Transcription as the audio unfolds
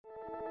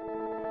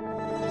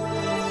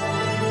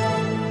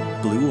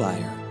Blue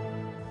Wire.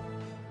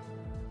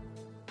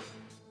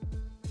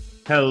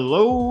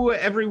 Hello,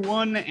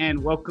 everyone,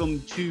 and welcome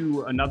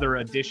to another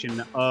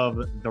edition of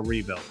The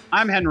Rebuild.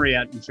 I'm Henry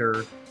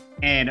Ettinger,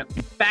 and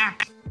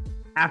back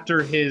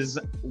after his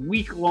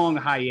week-long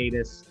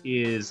hiatus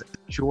is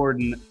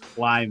Jordan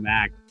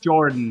Climack.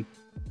 Jordan,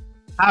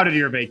 how did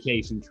your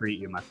vacation treat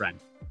you, my friend?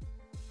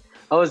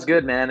 Oh, it was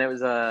good, man. It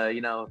was,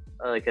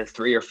 like a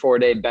 3 or 4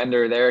 day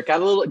bender there. It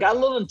got a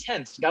little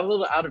intense, got a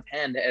little out of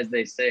hand, as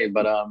they say.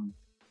 But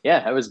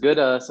yeah, it was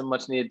good. Some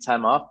much needed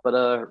time off,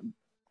 but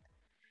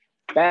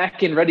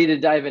back and ready to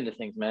dive into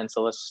things, man.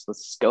 So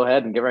let's go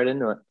ahead and get right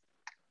into it.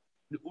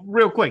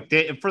 Real quick,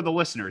 for the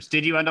listeners,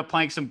 did you end up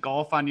playing some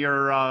golf on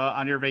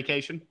your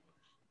vacation?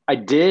 I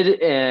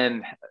did,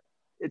 and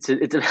it's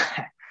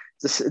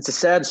a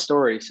sad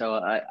story.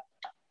 So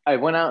I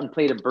went out and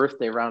played a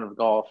birthday round of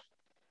golf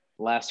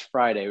last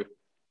Friday,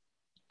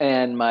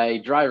 and my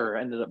driver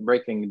ended up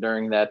breaking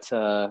during that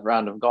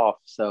round of golf.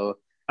 So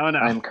oh, no.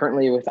 I'm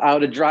currently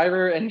without a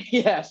driver, and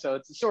yeah, so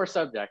it's a sore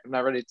subject. I'm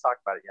not ready to talk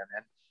about it yet,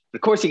 man. But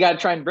of course, you got to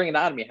try and bring it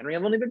out of me, Henry.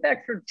 I've only been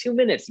back for 2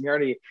 minutes, and you're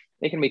already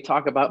making me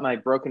talk about my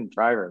broken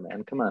driver,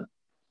 man. Come on.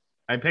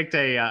 I picked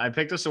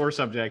a sore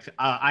subject.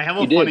 I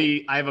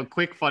have a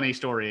quick funny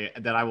story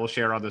that I will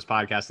share on this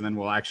podcast, and then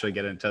we'll actually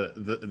get into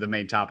the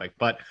main topic.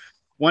 But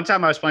one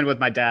time I was playing with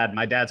my dad.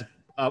 My dad's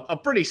a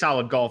pretty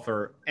solid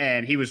golfer,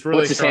 and he was really.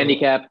 What's his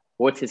handicap?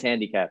 What's his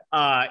handicap?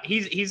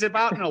 He's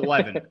about an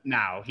 11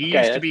 now. He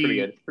okay, used to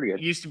be pretty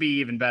good. Used to be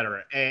even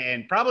better,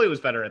 and probably was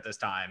better at this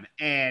time.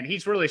 And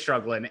he's really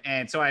struggling.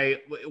 And so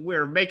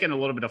we're making a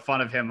little bit of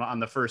fun of him on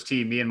the first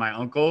tee, me and my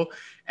uncle.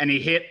 And he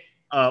hit.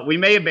 We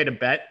may have made a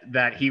bet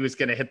that he was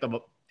going to hit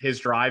his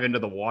drive into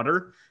the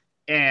water.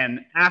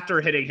 And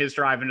after hitting his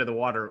drive into the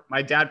water,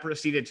 my dad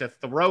proceeded to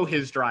throw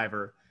his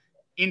driver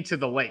into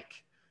the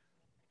lake.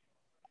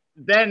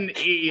 Then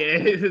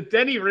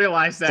he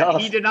realized that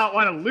he did not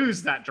want to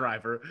lose that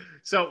driver.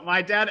 So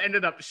my dad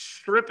ended up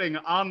stripping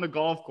on the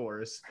golf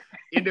course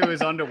into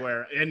his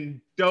underwear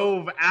and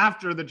dove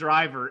after the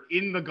driver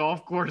in the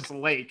golf course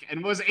lake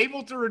and was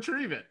able to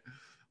retrieve it.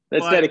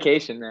 That's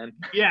dedication, man.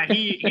 Yeah,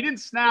 he didn't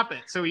snap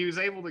it, so he was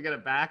able to get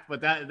it back.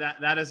 But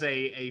that is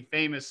a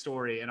famous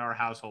story in our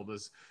household,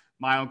 is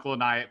my uncle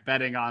and I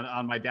betting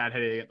on my dad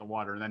hitting it in the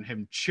water and then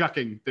him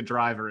chucking the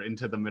driver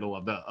into the middle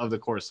of the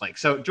course lake.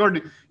 So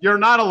Jordan, you're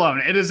not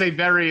alone. It is a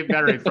very,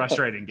 very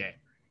frustrating game.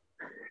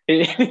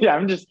 Yeah,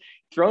 I'm just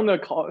throwing the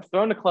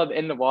club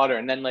in the water,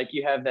 and then like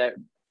you have that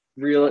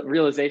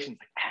realization,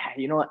 like,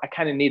 you know what, I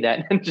kind of need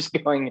that, and just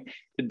going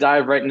to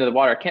dive right into the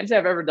water. I can't say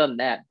I've ever done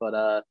that, but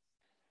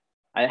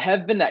I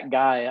have been that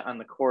guy on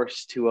the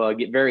course to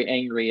get very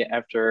angry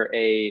after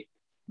a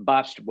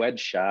botched wedge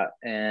shot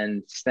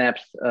and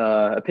snapped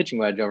a pitching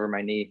wedge over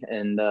my knee.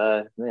 And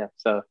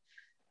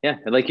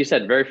like you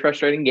said, very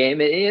frustrating game.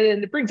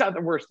 It brings out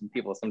the worst in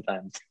people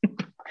sometimes.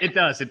 It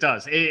does.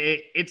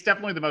 It's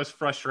definitely the most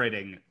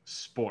frustrating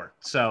sport.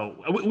 So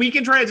we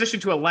can transition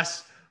to a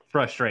less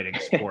frustrating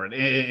sport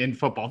in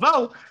football.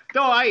 Though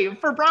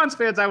for Browns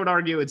fans, I would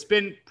argue it's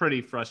been pretty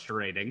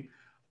frustrating,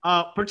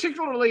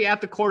 particularly at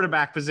the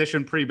quarterback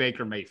position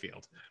pre-Baker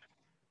Mayfield.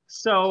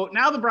 So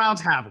now the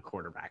Browns have a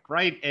quarterback,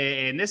 right?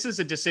 And this is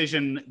a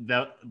decision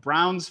the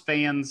Browns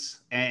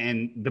fans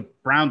and the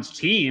Browns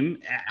team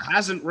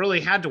hasn't really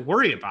had to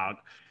worry about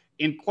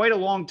in quite a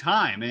long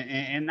time.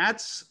 And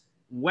that's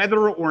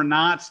whether or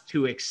not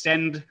to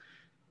extend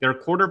their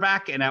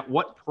quarterback and at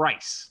what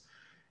price,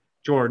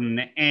 Jordan.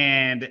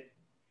 And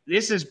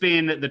this has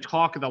been the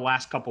talk of the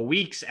last couple of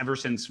weeks, ever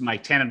since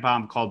Mike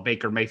Tannenbaum called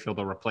Baker Mayfield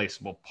a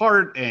replaceable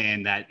part,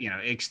 and that,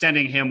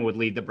 extending him would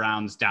lead the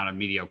Browns down a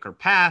mediocre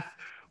path.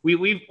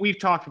 We've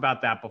talked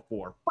about that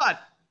before,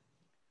 but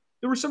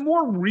there was some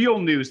more real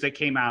news that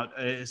came out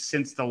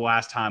since the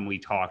last time we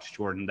talked,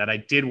 Jordan, that I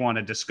did want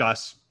to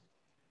discuss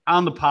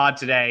on the pod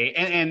today.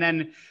 And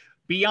then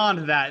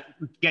beyond that,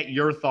 get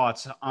your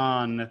thoughts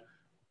on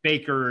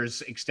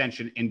Baker's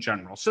extension in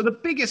general. So the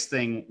biggest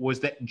thing was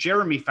that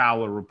Jeremy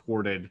Fowler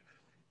reported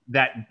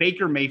that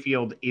Baker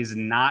Mayfield is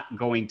not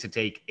going to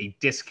take a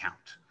discount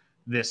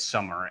this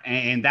summer.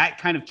 And that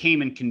kind of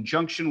came in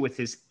conjunction with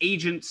his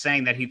agent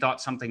saying that he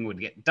thought something would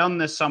get done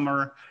this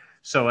summer.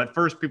 So at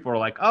first people were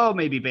like, oh,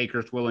 maybe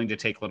Baker's willing to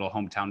take a little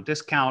hometown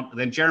discount.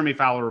 Then Jeremy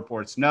Fowler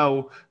reports,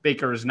 no,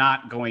 Baker is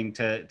not going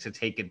to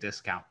take a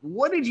discount.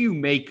 What did you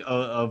make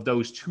of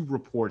those two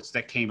reports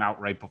that came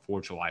out right before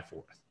July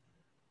 4th?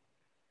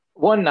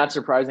 One, not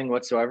surprising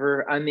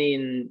whatsoever. I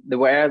mean, the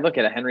way I look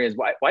at it, Henry, is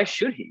why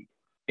should he?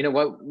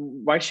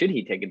 Why should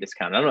he take a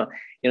discount? I don't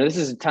know. This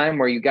is a time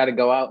where you got to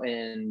go out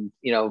and,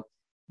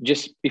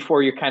 just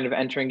before you're kind of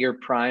entering your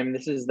prime,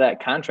 this is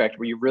that contract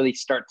where you really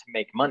start to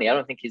make money. I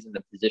don't think he's in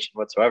the position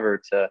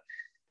whatsoever to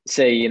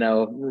say,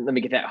 let me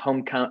get that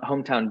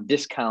hometown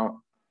discount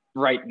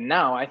right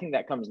now. I think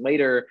that comes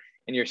later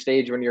in your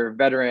stage when you're a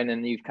veteran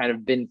and you've kind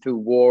of been through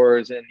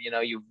wars and,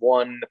 you've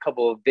won a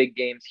couple of big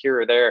games here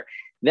or there.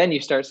 Then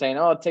you start saying,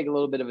 I'll take a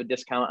little bit of a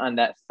discount on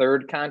that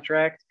third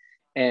contract,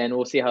 and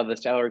we'll see how the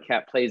salary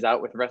cap plays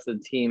out with the rest of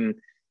the team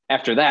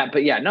after that.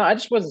 But yeah, no, I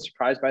just wasn't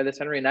surprised by this,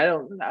 Henry, and I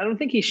don't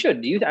think he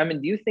should. Do you? I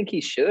mean, do you think he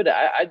should?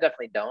 I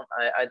definitely don't.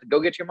 I go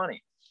get your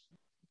money.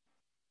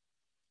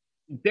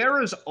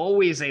 There is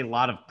always a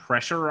lot of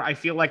pressure, I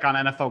feel like, on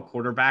NFL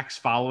quarterbacks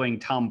following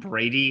Tom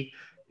Brady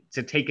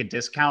to take a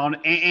discount.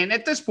 And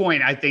at this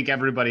point, I think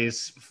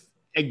everybody's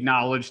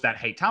acknowledged that,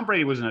 hey, Tom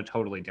Brady was in a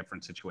totally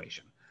different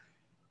situation.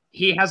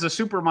 He has a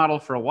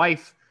supermodel for a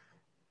wife.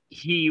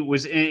 He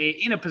was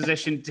in a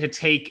position to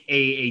take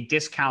a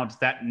discount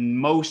that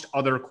most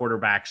other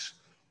quarterbacks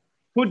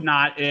could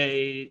not,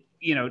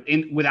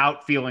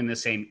 without feeling the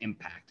same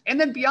impact. And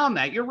then beyond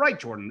that, you're right,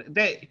 Jordan.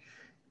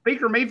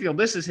 Baker Mayfield,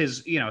 this is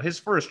his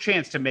first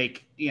chance to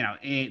make,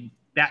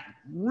 that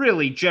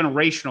really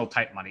generational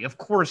type money. Of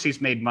course,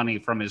 he's made money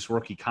from his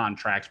rookie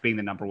contracts being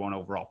the number one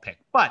overall pick,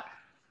 but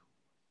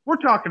we're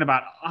talking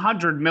about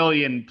 $100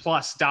 million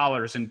plus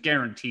in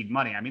guaranteed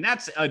money. I mean,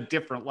 that's a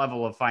different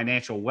level of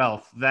financial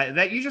wealth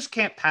that you just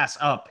can't pass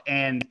up.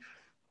 And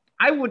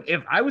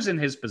if I was in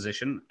his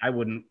position, I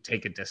wouldn't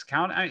take a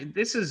discount.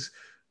 This is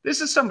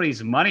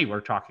somebody's money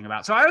we're talking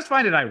about. So I always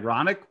find it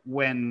ironic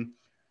when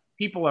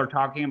people are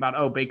talking about,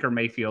 oh, Baker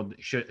Mayfield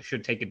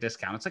should take a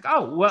discount. It's like,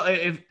 oh, well,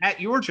 if at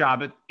your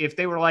job, if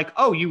they were like,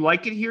 oh, you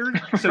like it here,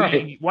 so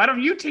right. Why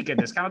don't you take a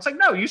discount? It's like,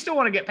 no, you still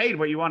want to get paid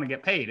what you want to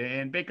get paid.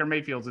 And Baker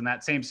Mayfield's in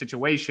that same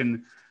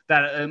situation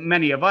that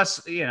many of us,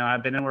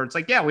 have been in, where it's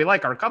like, yeah, we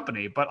like our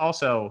company, but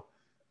also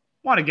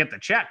want to get the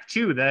check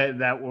too,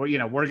 that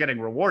we're getting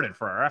rewarded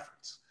for our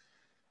efforts.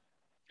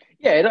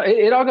 Yeah,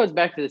 it all goes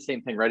back to the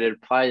same thing, right? It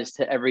applies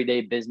to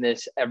everyday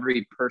business,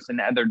 every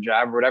person at their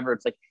job or whatever.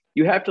 It's like,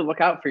 you have to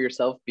look out for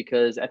yourself,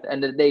 because at the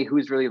end of the day,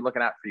 who's really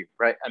looking out for you,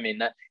 right? I mean,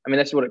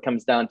 that's what it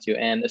comes down to.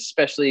 And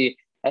especially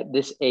at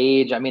this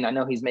age, I mean, I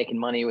know he's making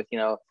money with,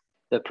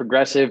 the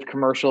progressive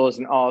commercials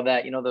and all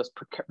that,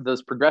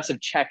 those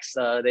progressive checks,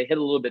 they hit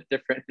a little bit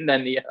different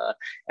than the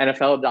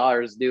NFL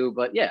dollars do.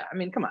 But yeah, I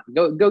mean, come on,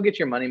 go get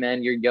your money,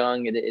 man. You're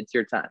young. It's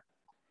your time.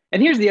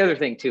 And here's the other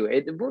thing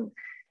too.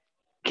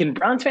 Can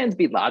Browns fans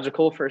be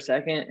logical for a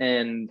second?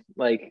 And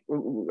like,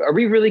 are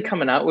we really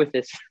coming out with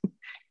this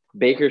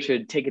Baker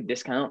should take a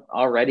discount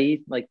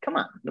already? Like, come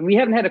on. We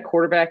haven't had a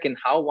quarterback in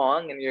how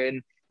long? And you're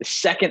in the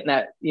second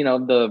that,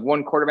 the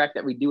one quarterback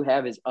that we do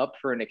have is up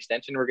for an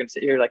extension, we're going to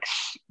sit here like,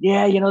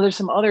 yeah, there's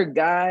some other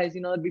guys,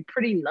 it'd be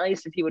pretty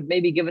nice if he would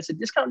maybe give us a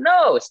discount.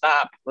 No,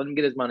 stop. Let him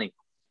get his money.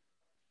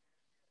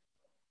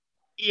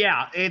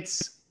 Yeah,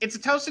 it's a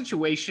tough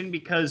situation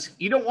because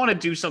you don't want to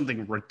do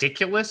something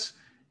ridiculous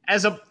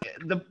as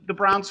the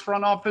Browns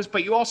front office,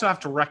 but you also have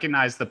to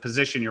recognize the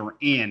position you're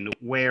in,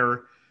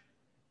 where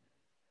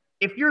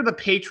if you're the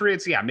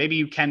Patriots, yeah, maybe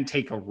you can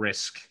take a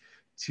risk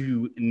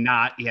to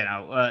not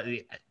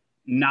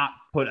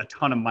put a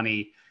ton of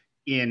money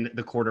in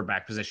the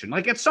quarterback position.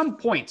 Like, at some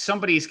point,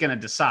 somebody's going to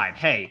decide,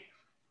 hey,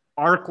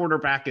 our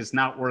quarterback is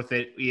not worth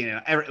it.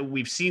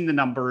 We've seen the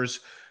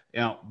numbers.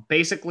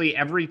 Basically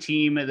every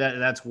team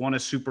that's won a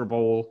Super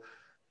Bowl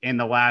in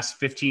the last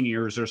 15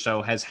 years or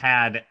so has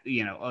had,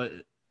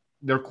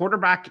 their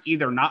quarterback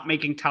either not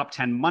making top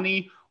 10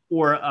 money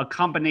or a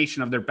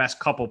combination of their best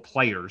couple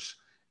players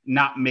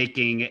not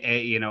making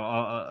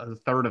a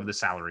third of the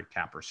salary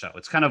cap or so.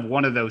 It's kind of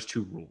one of those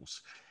two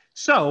rules.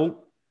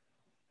 So,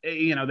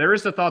 there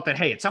is the thought that,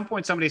 hey, at some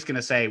point somebody's going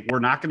to say, we're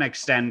not going to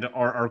extend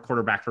our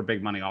quarterback for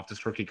big money off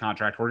this rookie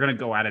contract. We're going to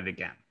go at it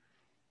again.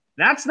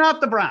 That's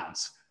not the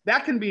Browns.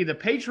 That can be the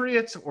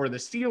Patriots or the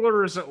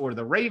Steelers or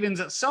the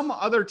Ravens, some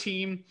other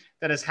team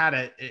that has had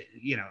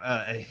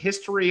a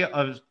history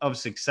of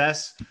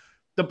success.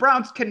 The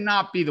Browns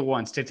cannot be the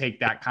ones to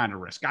take that kind of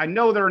risk. I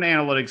know they're an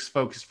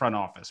analytics-focused front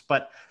office,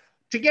 but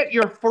to get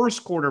your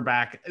first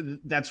quarterback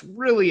that's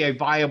really a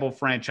viable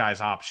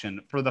franchise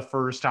option for the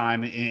first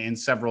time in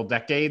several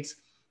decades,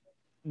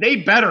 they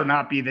better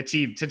not be the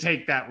team to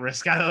take that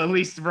risk, at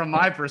least from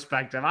my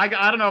perspective. I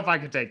don't know if I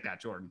could take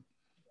that, Jordan.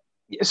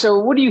 So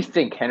what do you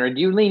think, Henry? Do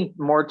you lean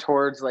more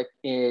towards like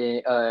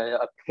a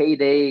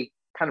payday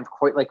kind of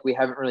quite like we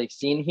haven't really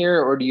seen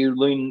here, or do you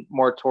lean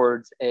more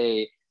towards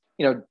a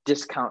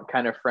discount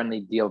kind of friendly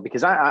deal?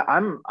 Because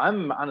I'm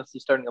honestly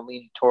starting to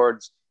lean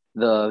towards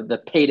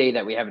the payday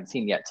that we haven't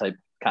seen yet type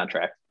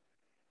contract.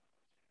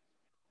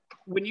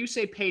 When you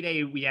say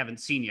payday we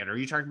haven't seen yet, are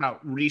you talking about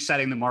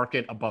resetting the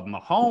market above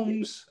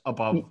Mahomes,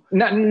 above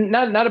not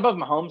above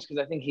Mahomes, because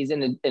I think he's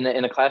in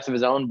a class of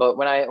his own. But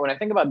when I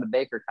think about the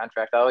Baker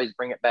contract, I always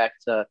bring it back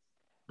to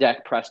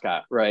Dak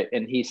Prescott, right?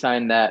 And he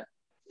signed that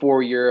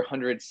 4-year,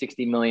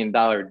 $160 million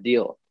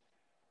deal.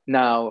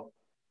 Now,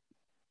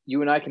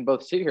 you and I can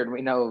both sit here and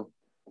we know,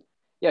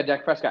 yeah,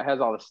 Dak Prescott has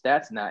all the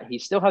stats in that. He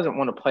still hasn't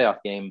won a playoff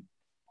game.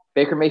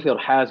 Baker Mayfield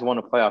has won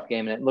a playoff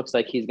game, and it looks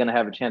like he's going to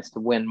have a chance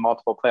to win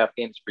multiple playoff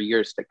games for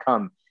years to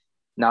come.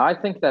 Now, I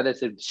think that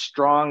it's a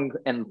strong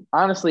and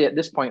honestly at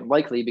this point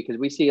likely, because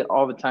we see it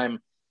all the time.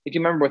 If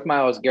you remember with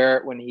Myles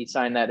Garrett when he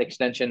signed that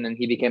extension and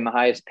he became the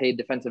highest paid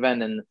defensive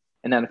end in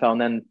NFL, and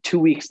then 2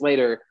 weeks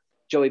later,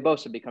 Joey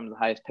Bosa becomes the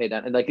highest paid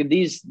end. And like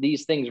these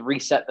things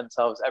reset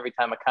themselves every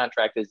time a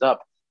contract is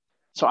up.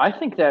 So I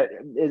think that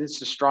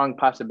it's a strong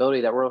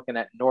possibility that we're looking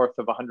at north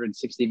of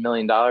 $160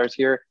 million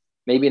here,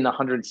 maybe in the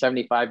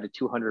 175 to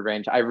 200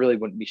 range. I really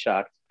wouldn't be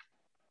shocked.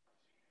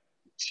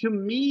 To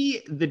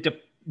me,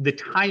 the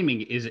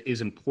timing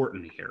is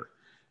important here.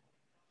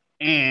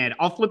 And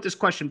I'll flip this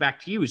question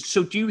back to you.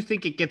 So do you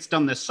think it gets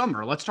done this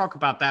summer? Let's talk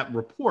about that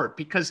report,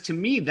 because to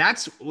me,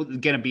 that's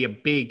going to be a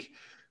big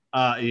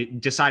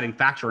deciding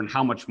factor in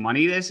how much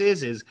money this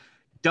is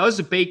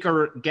does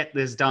Baker get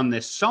this done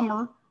this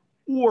summer,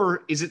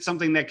 or is it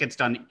something that gets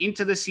done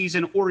into the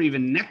season or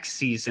even next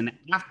season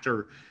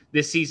after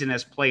this season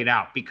has played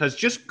out? Because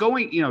just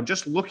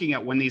just looking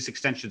at when these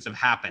extensions have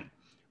happened,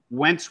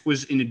 Wentz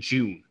was in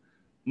June.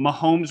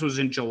 Mahomes was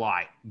in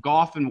July.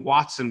 Goff and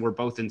Watson were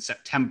both in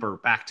September,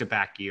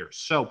 back-to-back years.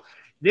 So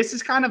this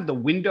is kind of the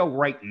window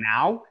right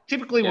now.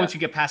 Typically, once you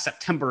get past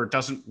September, it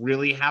doesn't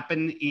really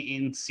happen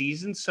in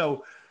season.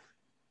 So,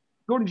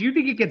 Gordon, do you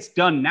think it gets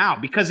done now?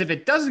 Because if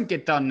it doesn't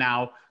get done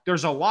now,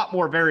 there's a lot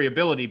more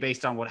variability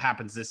based on what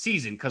happens this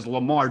season, because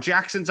Lamar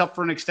Jackson's up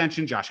for an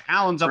extension. Josh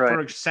Allen's up for an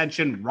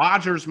extension.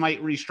 Rodgers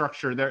might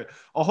restructure. There,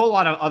 a whole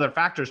lot of other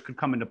factors could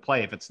come into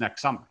play if it's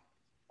next summer.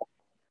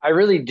 I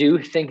really do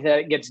think that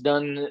it gets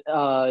done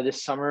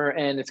this summer,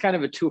 and it's kind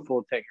of a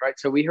twofold thing, right?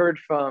 So we heard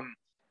from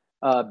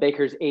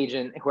Baker's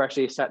agent, who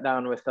actually sat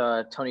down with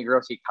Tony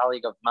Grossi,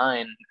 colleague of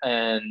mine,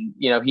 and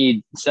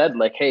he said,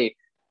 like, hey,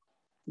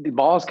 the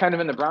ball's kind of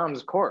in the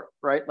Browns' court,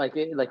 right? Like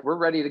we're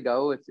ready to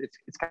go.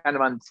 It's kind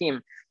of on the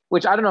team,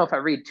 which I don't know if I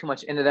read too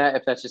much into that.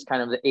 If that's just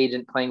kind of the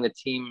agent playing the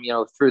team,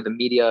 through the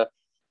media,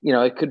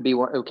 it could be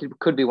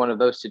one of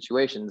those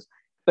situations.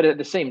 But at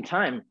the same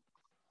time,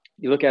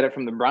 you look at it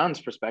from the Browns'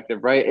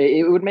 perspective, right?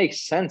 It would make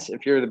sense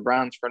if you're the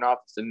Browns front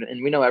office, and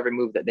we know every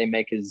move that they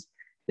make is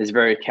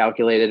very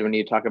calculated. When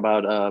you talk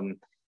about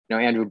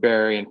Andrew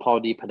Berry and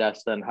Paul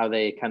DePodesta and how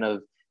they kind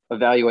of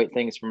evaluate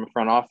things from a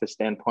front office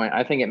standpoint,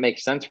 I think it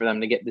makes sense for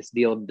them to get this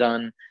deal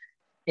done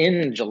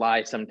in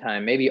July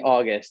sometime, maybe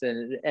August,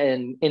 and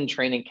in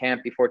training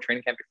camp,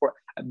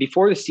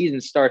 before the season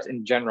starts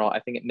in general.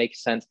 I think it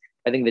makes sense.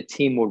 I think the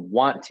team would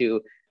want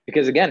to,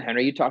 because again,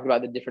 Henry, you talked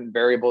about the different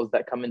variables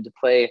that come into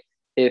play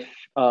if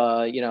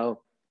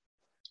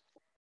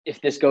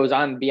this goes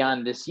on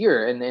beyond this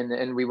year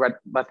and we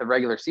let the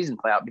regular season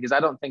play out, because I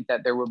don't think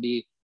that there will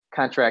be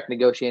contract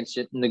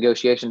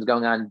negotiations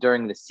going on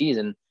during the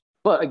season.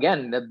 But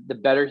again, the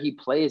better he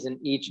plays in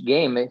each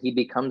game, he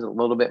becomes a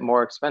little bit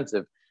more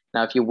expensive.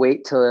 Now, if you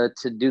wait to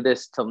do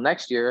this till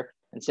next year,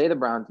 and say the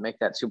Browns make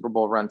that Super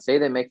Bowl run, say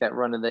they make that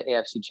run in the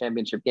AFC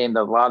Championship game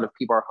that a lot of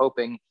people are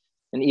hoping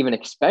and even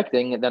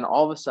expecting, then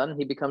all of a sudden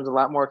he becomes a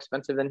lot more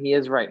expensive than he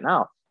is right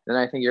now. Then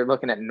I think you're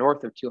looking at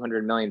north of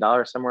 $200 million,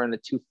 somewhere in the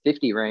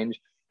 250 range.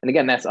 And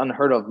again, that's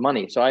unheard of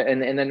money. So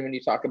and then when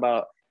you talk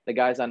about the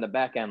guys on the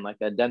back end, like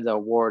a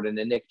Denzel Ward and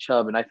a Nick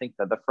Chubb, and I think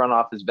that the front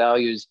office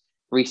values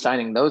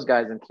re-signing those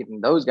guys and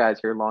keeping those guys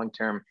here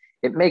long-term,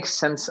 it makes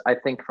sense, I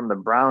think, from the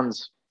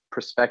Browns'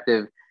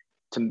 perspective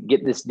to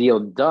get this deal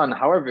done.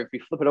 However, if you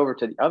flip it over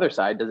to the other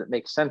side, does it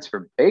make sense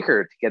for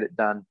Baker to get it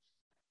done?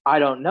 I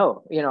don't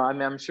know.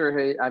 I'm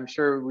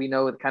sure we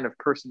know the kind of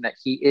person that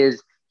he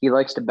is. He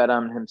likes to bet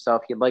on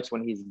himself. He likes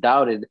when he's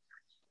doubted.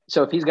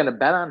 So if he's going to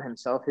bet on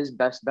himself, his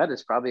best bet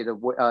is probably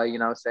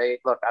to, say,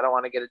 look, I don't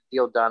want to get a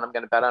deal done. I'm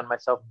going to bet on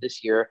myself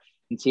this year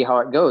and see how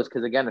it goes.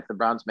 Because again, if the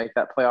Browns make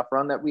that playoff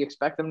run that we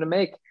expect them to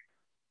make,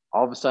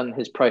 all of a sudden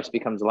his price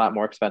becomes a lot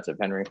more expensive,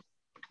 Henry.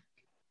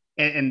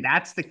 And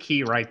that's the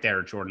key right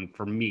there, Jordan,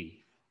 for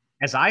me.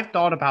 As I've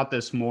thought about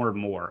this more and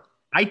more,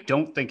 I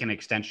don't think an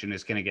extension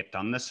is going to get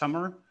done this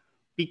summer,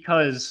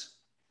 because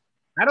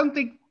I don't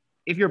think,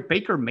 if you're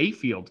Baker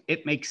Mayfield,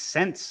 it makes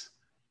sense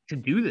to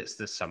do this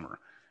summer.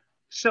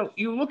 So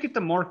you look at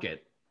the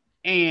market,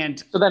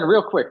 and so then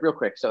real quick.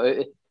 So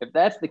if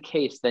that's the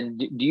case, then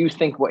do you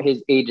think what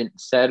his agent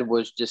said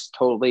was just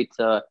totally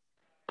to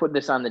put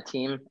this on the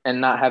team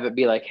and not have it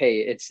be like, hey,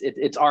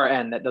 it's our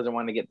end that doesn't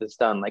want to get this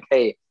done? Like,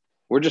 hey,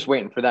 we're just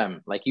waiting for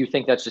them. Like, you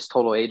think that's just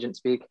total agent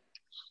speak?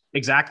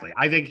 Exactly.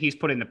 I think he's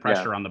putting the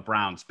pressure on the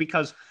Browns,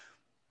 because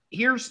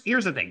here's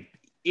the thing.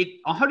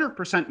 It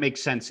 100%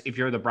 makes sense if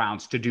you're the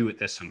Browns to do it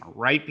this summer,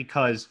 right?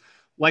 Because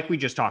like we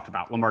just talked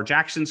about, Lamar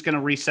Jackson's going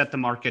to reset the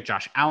market.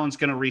 Josh Allen's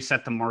going to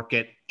reset the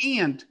market.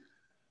 And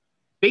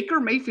Baker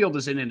Mayfield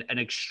is in an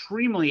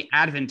extremely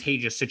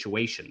advantageous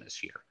situation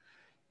this year.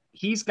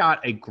 He's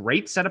got a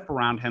great setup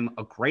around him,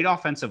 a great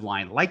offensive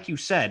line. Like you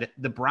said,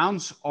 the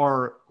Browns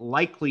are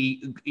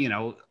likely,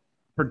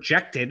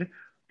 projected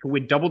to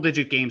win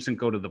double-digit games and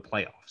go to the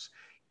playoffs.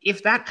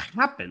 If that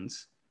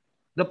happens,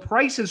 the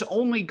price is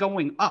only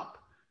going up.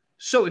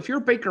 So if you're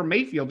Baker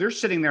Mayfield, you're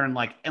sitting there and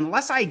like,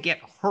 unless I get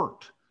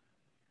hurt,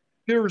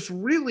 there's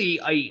really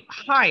a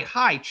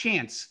high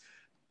chance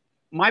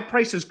my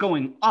price is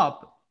going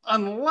up,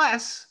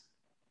 unless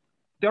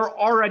they're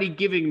already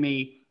giving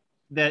me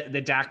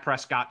the Dak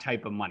Prescott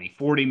type of money,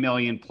 $40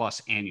 million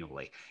plus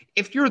annually.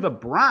 If you're the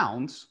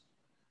Browns,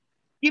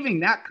 giving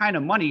that kind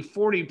of money,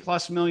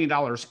 $40+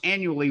 million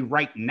annually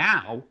right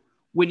now,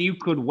 when you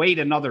could wait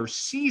another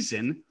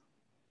season,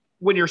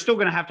 when you're still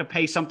going to have to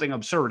pay something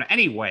absurd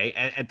anyway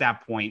at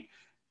that point,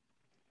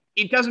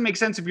 it doesn't make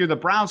sense if you're the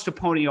Browns to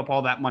pony up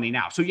all that money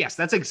now. So yes,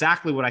 that's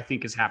exactly what I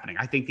think is happening.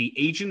 I think the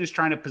agent is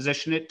trying to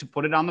position it to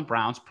put it on the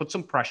Browns, put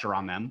some pressure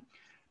on them,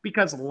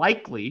 because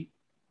likely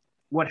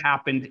what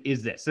happened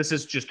is this. This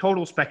is just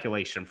total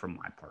speculation from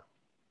my part.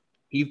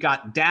 You've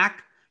got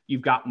Dak,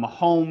 you've got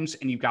Mahomes,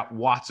 and you've got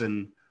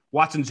Watson.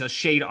 Watson's a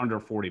shade under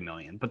 40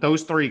 million, but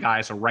those three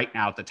guys are right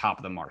now at the top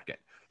of the market.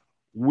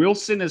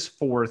 Wilson is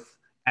fourth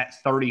at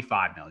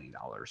 $35 million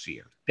a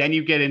year. Then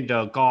you get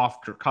into Goff,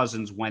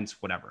 Cousins,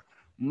 Wentz, whatever.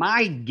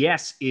 My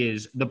guess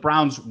is the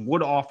Browns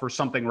would offer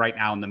something right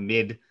now in the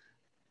mid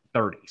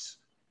 30s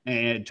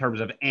in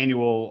terms of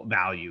annual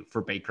value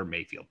for Baker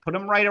Mayfield. Put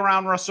him right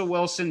around Russell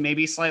Wilson,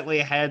 maybe slightly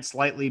ahead,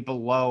 slightly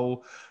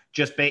below.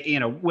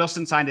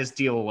 Wilson signed his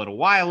deal a little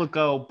while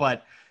ago,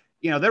 but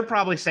they're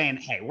probably saying,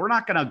 hey, we're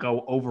not going to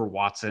go over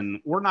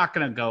Watson. We're not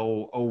going to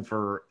go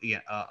over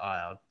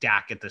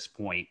Dak at this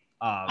point.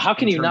 How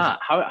can you not?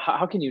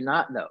 How can you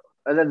not though?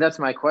 That's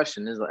my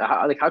question. Is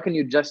how can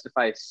you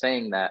justify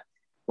saying that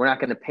we're not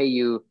going to pay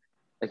you?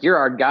 Like, you're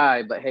our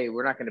guy, but hey,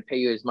 we're not going to pay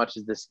you as much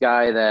as this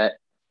guy that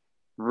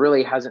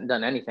really hasn't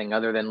done anything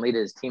other than lead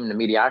his team to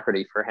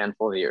mediocrity for a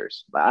handful of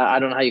years. I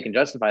don't know how you can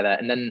justify that.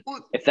 And then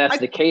if that's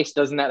the case,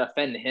 doesn't that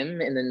offend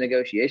him in the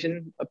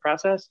negotiation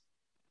process?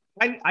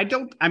 I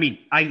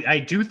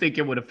do think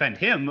it would offend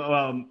him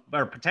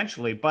or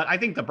potentially, but I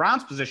think the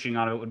Browns' positioning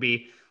on it would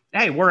be,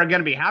 hey, we're going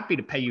to be happy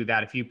to pay you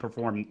that if you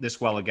perform this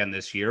well again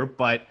this year.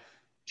 But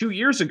 2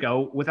 years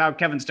ago, without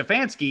Kevin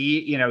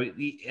Stefanski,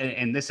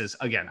 and this is,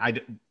 again,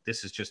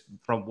 this is just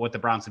from what the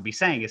Browns would be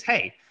saying is,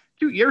 hey,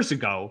 2 years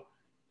ago,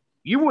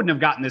 you wouldn't have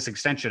gotten this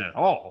extension at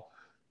all.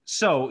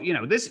 So,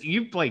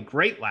 you played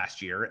great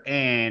last year,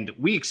 and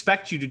we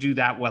expect you to do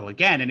that well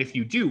again. And if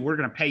you do, we're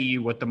going to pay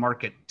you what the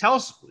market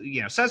says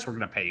we're going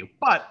to pay you.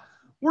 But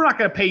we're not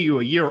going to pay you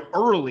a year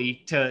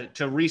early to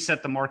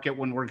reset the market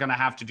when we're going to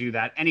have to do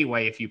that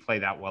anyway if you play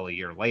that well a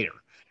year later.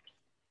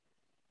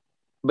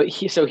 But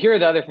so here are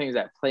the other things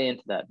that play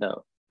into that,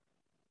 though.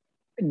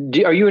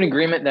 Are you in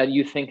agreement that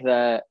you think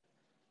that,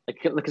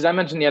 because I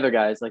mentioned the other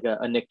guys, like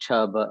a Nick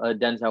Chubb, a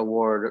Denzel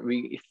Ward,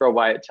 we throw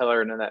Wyatt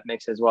Teller into that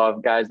mix as well,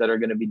 of guys that are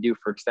going to be due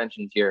for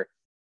extensions here.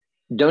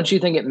 Don't you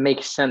think it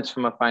makes sense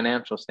from a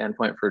financial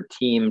standpoint for a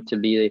team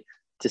to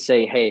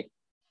say, hey,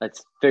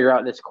 let's figure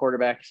out this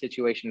quarterback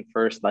situation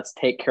first. Let's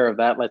take care of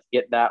that. Let's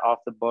get that off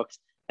the books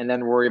and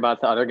then worry about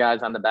the other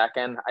guys on the back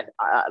end.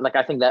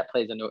 I think that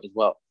plays into it as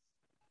well.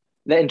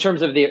 In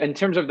terms of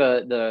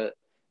the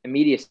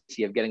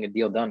immediacy of getting a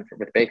deal done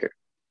with Baker.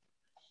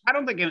 I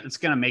don't think it's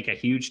going to make a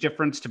huge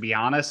difference, to be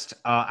honest.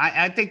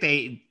 I think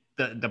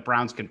the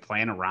Browns can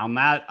plan around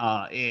that,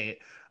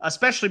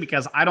 especially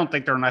because I don't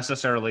think they're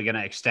necessarily going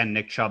to extend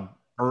Nick Chubb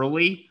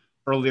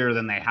earlier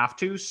than they have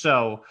to.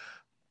 So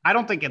I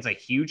don't think it's a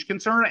huge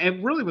concern.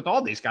 And really with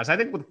all these guys, I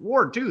think with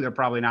Ward too, they're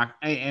probably not.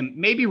 And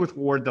maybe with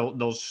Ward,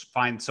 they'll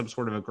find some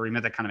sort of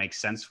agreement that kind of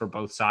makes sense for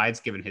both sides,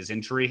 given his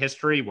injury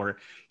history, where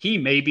he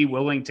may be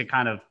willing to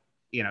kind of,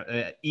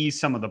 ease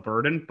some of the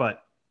burden,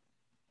 but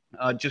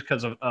just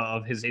because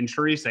of his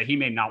injuries, that he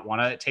may not want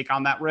to take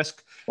on that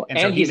risk. Well, and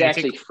so he's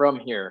actually from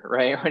here,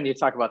 right? When you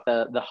talk about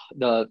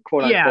the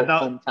quote unquote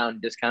hometown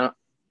discount.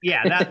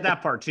 Yeah,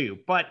 that part too.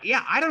 But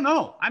yeah, I don't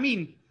know. I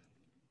mean,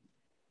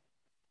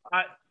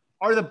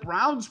 are the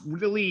Browns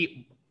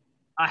really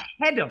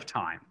ahead of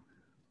time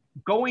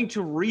going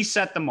to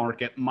reset the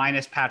market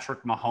minus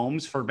Patrick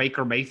Mahomes for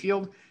Baker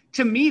Mayfield?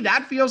 To me,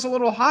 that feels a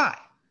little high.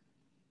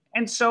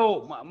 And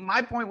so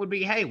my point would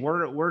be, hey,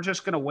 we're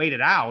just going to wait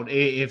it out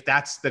if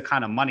that's the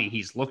kind of money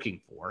he's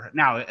looking for.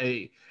 Now,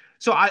 I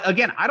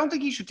don't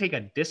think he should take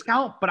a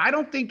discount, but I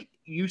don't think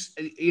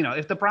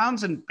if the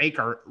Browns and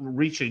Baker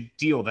reach a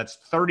deal that's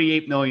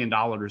 $38 million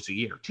a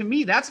year, to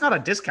me, that's not a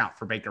discount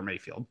for Baker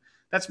Mayfield.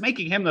 That's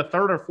making him the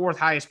third or fourth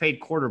highest paid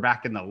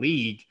quarterback in the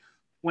league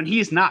when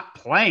he's not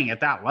playing at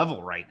that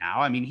level right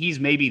now. I mean, he's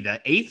maybe the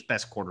eighth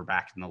best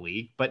quarterback in the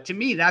league, but to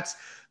me, that's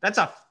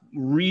a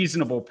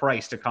reasonable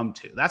price to come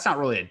to. That's not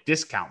really a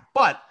discount.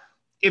 But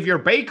if you're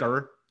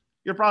Baker,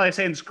 you're probably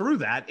saying, screw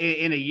that.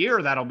 In a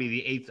year, that'll be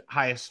the eighth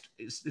highest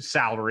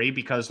salary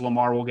because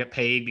Lamar will get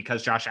paid,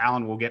 because Josh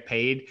Allen will get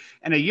paid.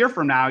 And a year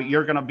from now,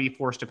 you're going to be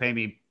forced to pay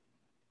me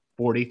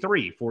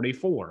 43,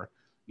 44,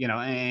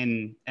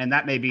 and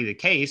that may be the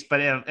case.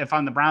 But if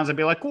I'm the Browns, I'd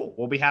be like, cool,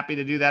 we'll be happy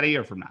to do that a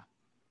year from now.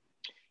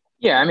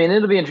 Yeah, I mean,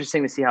 it'll be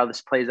interesting to see how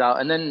this plays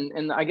out.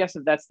 And I guess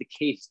if that's the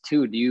case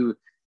too, do you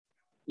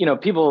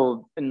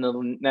people in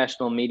the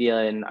national media,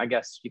 and I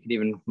guess you could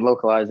even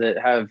localize it,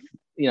 have,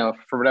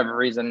 for whatever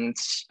reason,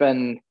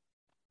 spend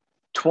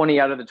 20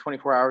 out of the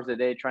 24 hours a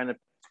day trying to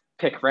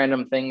pick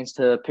random things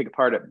to pick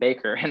apart at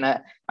Baker. And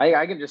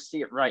I can just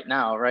see it right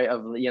now, right?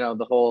 Of,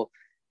 the whole,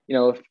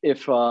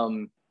 if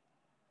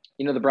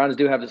the Browns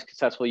do have this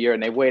successful year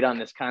and they wait on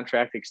this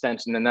contract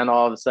extension, and then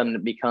all of a sudden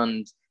it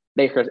becomes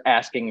Baker's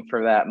asking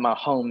for that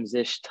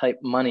Mahomes-ish type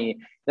money,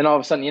 then all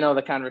of a sudden,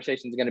 the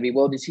conversation is going to be,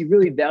 well, does he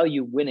really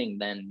value winning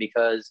then?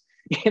 Because,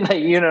 you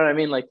know what I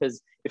mean? Like,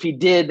 because if he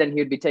did, then he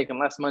would be taking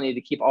less money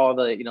to keep all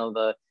the,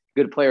 the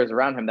good players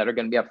around him that are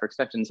going to be up for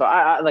extension. So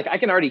I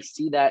can already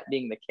see that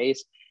being the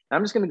case. And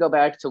I'm just going to go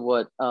back to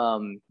what,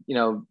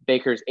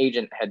 Baker's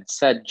agent had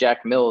said,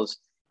 Jack Mills,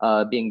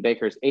 being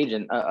Baker's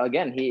agent.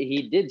 Again,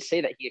 he did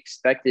say that he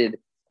expected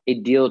a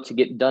deal to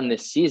get done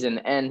this season.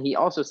 And he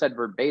also said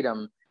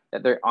verbatim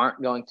that they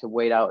aren't going to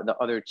wait out the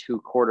other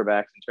two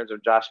quarterbacks in terms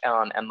of Josh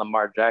Allen and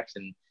Lamar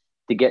Jackson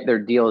to get their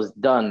deals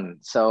done.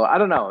 So I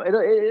don't know.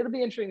 It'll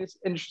be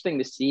interesting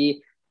to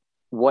see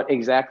what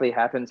exactly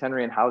happens,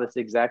 Henry, and how this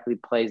exactly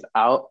plays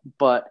out.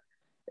 But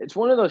it's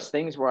one of those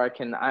things where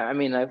I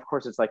mean, of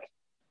course, it's like,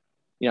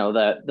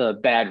 the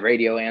bad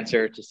radio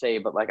answer to say,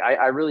 but like,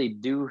 I really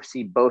do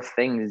see both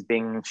things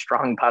being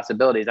strong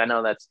possibilities. I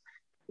know that's,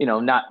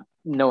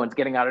 no one's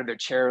getting out of their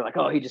chair like,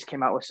 oh, he just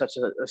came out with such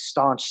a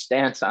staunch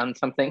stance on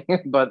something.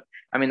 But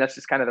I mean, that's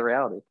just kind of the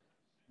reality.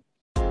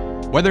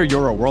 Whether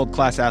you're a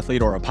world-class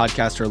athlete or a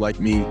podcaster like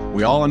me,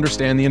 we all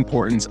understand the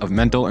importance of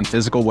mental and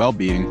physical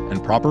well-being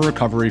and proper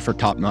recovery for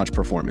top-notch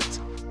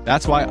performance.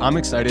 That's why I'm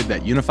excited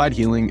that Unified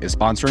Healing is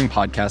sponsoring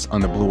podcasts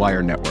on the Blue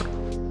Wire Network.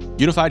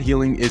 Unified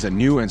Healing is a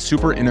new and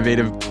super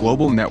innovative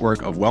global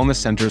network of wellness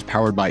centers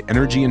powered by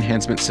Energy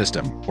Enhancement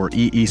System, or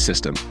EE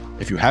System.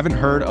 If you haven't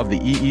heard of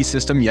the EE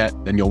System yet,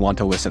 then you'll want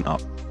to listen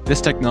up. This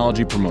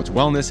technology promotes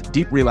wellness,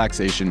 deep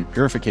relaxation,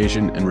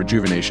 purification, and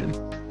rejuvenation.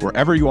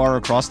 Wherever you are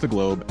across the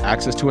globe,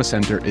 access to a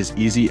center is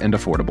easy and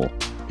affordable.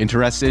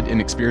 Interested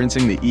in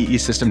experiencing the EE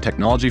System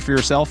technology for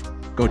yourself?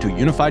 Go to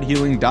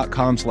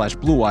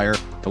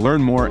unifiedhealing.com/bluewire to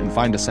learn more and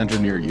find a center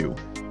near you.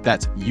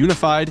 That's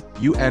unified,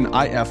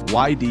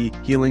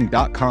 UNIFYD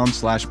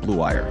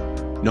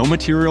healing.com/bluewire. No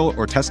material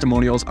or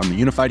testimonials on the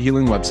Unified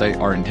Healing website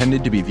are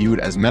intended to be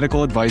viewed as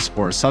medical advice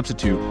or a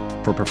substitute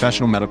for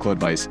professional medical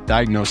advice,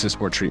 diagnosis,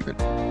 or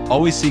treatment.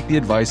 Always seek the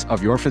advice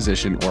of your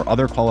physician or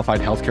other qualified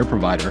healthcare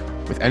provider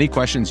with any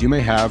questions you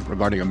may have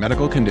regarding a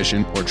medical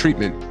condition or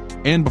treatment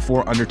and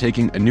before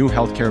undertaking a new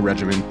healthcare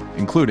regimen,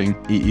 including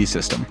EE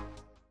System.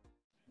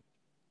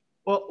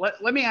 Well,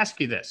 let me ask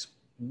you this.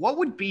 What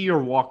would be your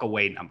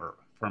walk-away number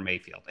for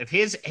Mayfield? If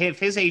his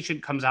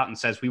agent comes out and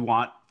says we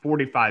want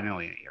 $45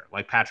 million a year,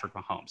 like Patrick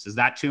Mahomes, is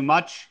that too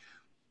much?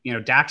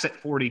 Dak's at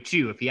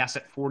 42. If he asks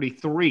at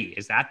 43,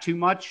 is that too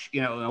much?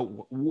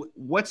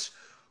 What's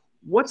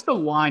the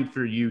line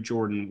for you,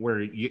 Jordan,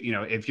 where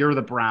if you're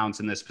the Browns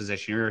in this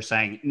position, you're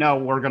saying, no,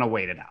 we're going to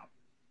wait it out?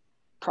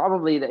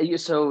 Probably.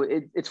 So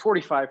it's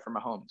 45 for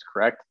Mahomes,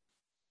 correct?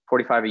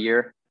 45 a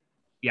year.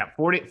 Yeah,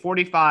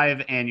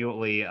 45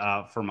 annually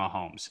for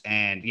Mahomes.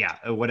 And yeah,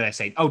 what did I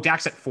say? Oh,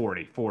 Dak's at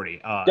 40.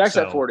 Dak's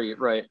at 40,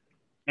 right.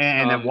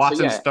 And then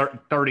Watson's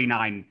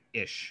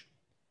 39-ish.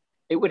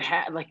 It would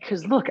have,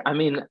 because look, I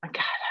mean,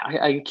 God,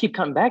 I keep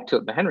coming back to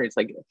it, but Henry, it's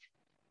like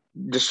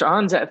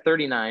Deshaun's at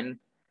 39,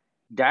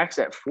 Dak's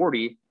at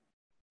 40.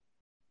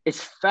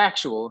 It's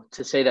factual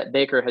to say that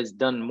Baker has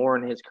done more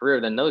in his career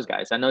than those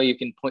guys. I know you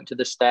can point to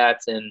the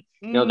stats and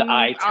the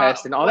eye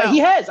test and all that. He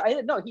has.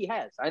 He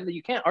has.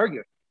 You can't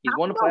argue. He's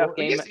won a playoff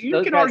game.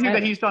 You can argue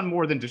that he's done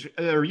more than,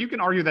 or you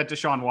can argue that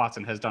Deshaun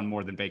Watson has done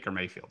more than Baker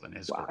Mayfield in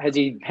his career. Has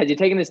he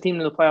taken his team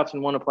to the playoffs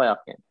and won a playoff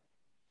game?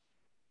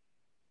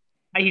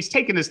 He's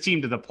taken his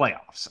team to the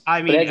playoffs.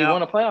 I mean, but has he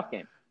won a playoff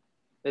game?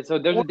 So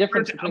there's a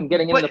difference between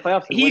getting into the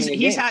playoffs and winning a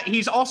game.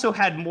 He's also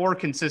had more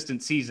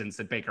consistent seasons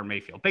than Baker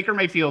Mayfield. Baker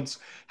Mayfield's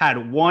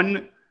had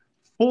one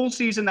full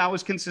season that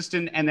was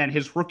consistent, and then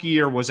his rookie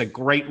year was a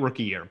great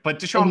rookie year. But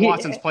Deshaun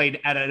Watson's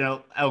played at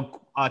a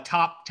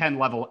top 10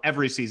 level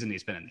every season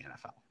he's been in the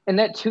NFL. And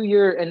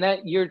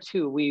that year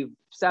two, we've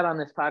sat on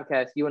this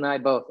podcast, you and I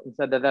both, and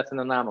said that that's an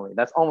anomaly.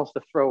 That's almost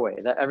a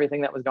throwaway, that everything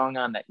that was going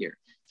on that year.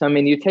 So, I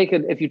mean,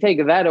 if you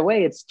take that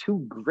away, it's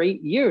 2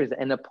 great years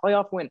and a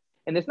playoff win.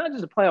 And it's not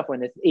just a playoff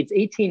win. It's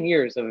 18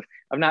 years of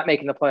not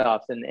making the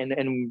playoffs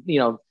and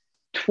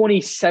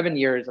 27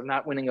 years of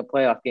not winning a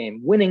playoff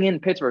game, winning in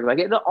Pittsburgh.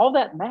 All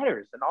that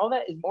matters. And all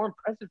that is more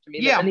impressive to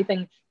me than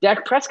anything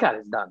Dak Prescott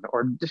has done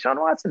or Deshaun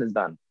Watson has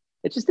done.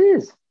 It just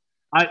is.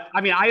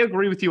 I mean, I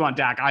agree with you on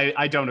Dak.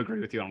 I don't agree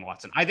with you on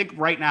Watson. I think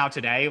right now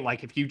today,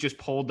 if you just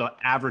polled the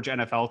average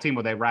NFL team,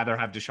 would they rather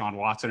have Deshaun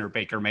Watson or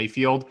Baker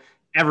Mayfield?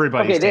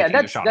 Everybody's taking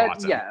Deshaun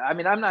Watson. Yeah, I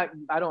mean,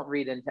 I don't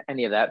read into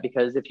any of that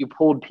because if you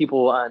polled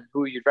people on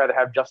who you'd rather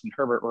have, Justin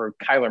Herbert or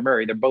Kyler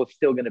Murray, they're both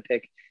still going to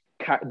pick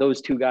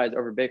those two guys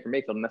over Baker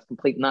Mayfield, and that's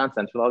complete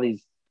nonsense with all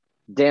these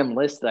damn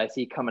lists that I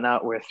see coming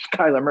out with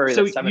Kyler Murray,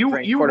 the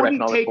 7th-ranked quarterback,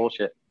 and all this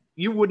bullshit.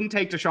 You wouldn't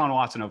take Deshaun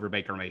Watson over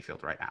Baker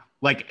Mayfield right now.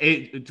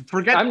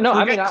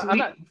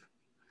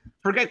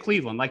 Forget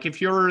Cleveland. If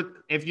you're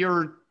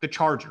the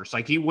Chargers,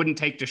 you wouldn't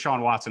take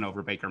Deshaun Watson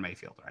over Baker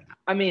Mayfield right now.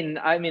 I mean,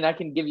 I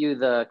can give you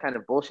the kind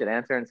of bullshit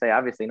answer and say,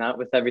 obviously not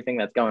with everything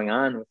that's going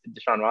on with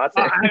Deshaun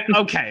Watson.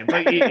 Okay,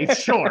 but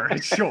sure.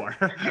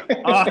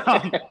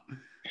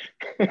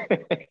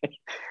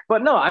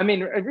 But no, I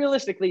mean,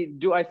 realistically,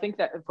 do I think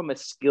that from a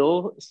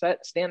skill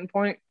set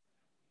standpoint,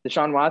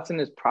 Deshaun Watson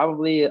is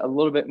probably a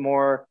little bit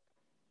more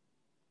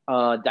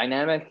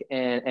dynamic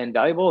and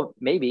valuable?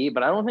 Maybe,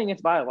 but I don't think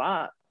it's by a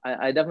lot.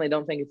 I definitely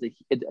don't think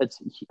it's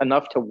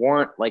enough to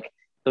warrant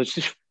those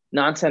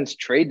nonsense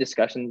trade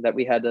discussions that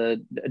we had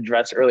to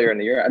address earlier in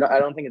the year. I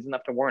don't think it's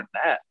enough to warrant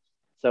that.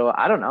 So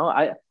I don't know.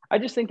 I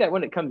just think that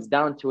when it comes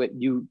down to it,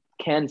 you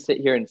can sit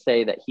here and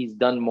say that he's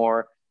done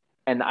more.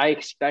 And I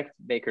expect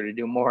Baker to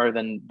do more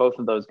than both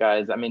of those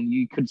guys. I mean,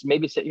 you could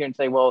maybe sit here and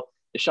say, well,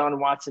 Deshaun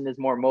Watson is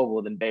more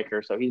mobile than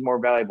Baker, so he's more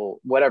valuable,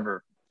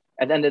 whatever.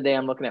 At the end of the day,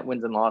 I'm looking at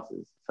wins and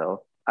losses.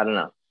 So I don't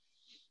know.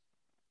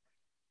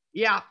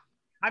 Yeah.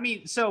 I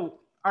mean, so,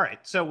 all right.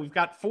 So we've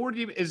got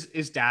 40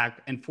 is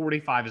Dak and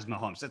 45 is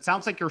Mahomes. It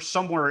sounds like you're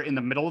somewhere in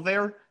the middle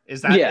there.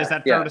 Is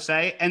that fair to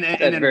say? And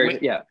then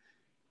yeah.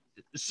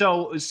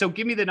 So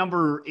give me the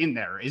number in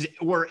there.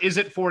 Is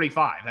it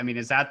 45? I mean,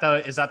 is that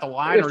the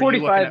line?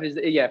 45 is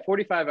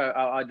 45.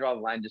 I'll draw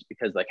the line just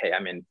because, like, hey,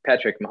 I mean,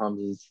 Patrick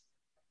Mahomes is,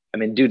 I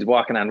mean, dude's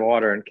walking on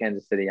water in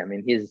Kansas City. I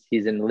mean,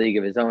 he's in the league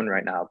of his own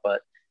right now.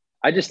 But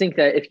I just think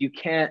that if you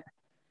can't,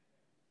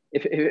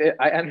 if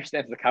I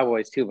understand the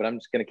Cowboys too, but I'm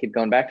just going to keep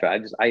going back to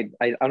it.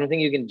 I don't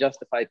think you can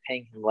justify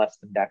paying him less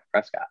than Dak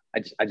Prescott.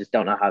 I just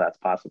don't know how that's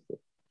possible.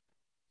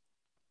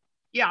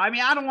 Yeah, I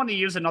mean, I don't want to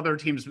use another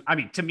team's. I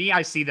mean, to me,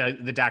 I see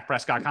the Dak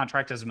Prescott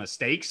contract as a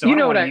mistake. So I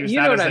don't want to use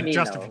that as a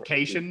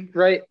justification. Though.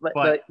 Right.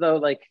 But though,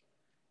 like,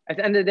 at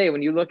the end of the day,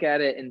 when you look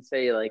at it and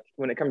say, like,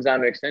 when it comes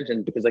down to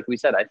extensions, because like we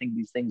said, I think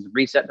these things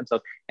reset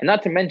themselves. And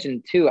not to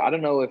mention, too, I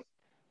don't know if,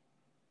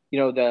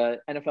 the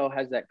NFL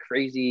has that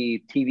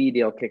crazy TV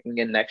deal kicking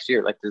in next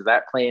year. Like, does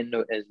that play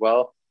into it as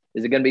well?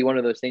 Is it going to be one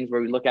of those things where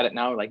we look at it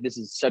now, like, this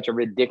is such a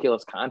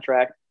ridiculous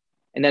contract?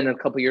 And then in a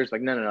couple of years,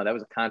 like, no, that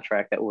was a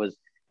contract that was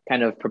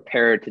kind of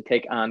prepared to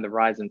take on the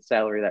rise in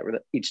salary that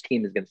each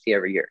team is going to see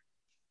every year.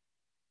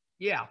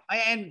 Yeah,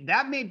 and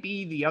that may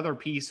be the other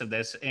piece of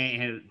this.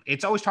 And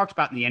it's always talked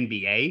about in the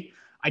NBA.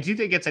 I do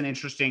think it's an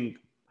interesting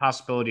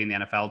possibility in the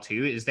NFL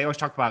too, is they always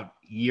talk about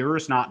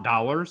years, not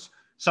dollars,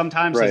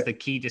 sometimes is the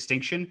key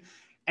distinction.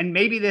 And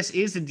maybe this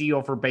is a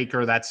deal for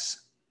Baker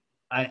that's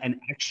an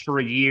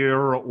extra year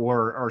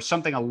or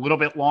something a little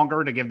bit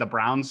longer to give the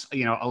Browns,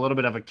 a little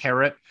bit of a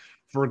carrot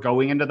for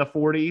going into the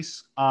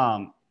 40s.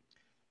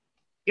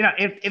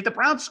 If the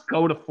Browns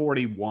go to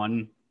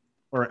 41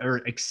 or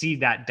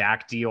exceed that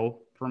Dak deal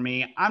for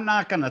me, I'm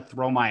not going to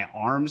throw my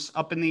arms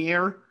up in the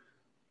air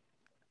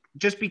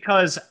just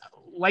because,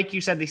 like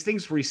you said, these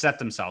things reset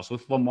themselves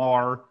with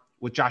Lamar,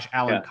 with Josh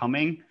Allen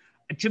coming.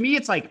 To me,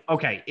 it's like,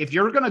 okay, if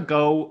you're going to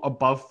go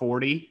above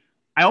 40,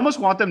 I almost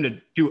want them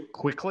to do it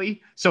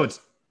quickly. So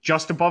it's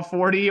just above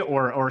 40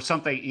 or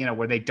something,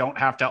 where they don't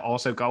have to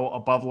also go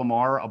above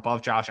Lamar,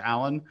 above Josh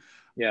Allen.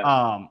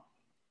 Yeah.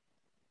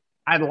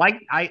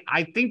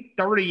 I think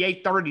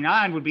 38,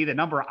 39 would be the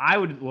number I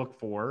would look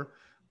for,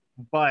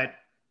 but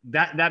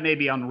that may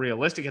be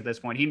unrealistic at this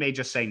point. He may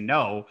just say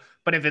no.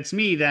 But if it's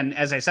me, then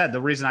as I said,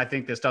 the reason I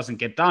think this doesn't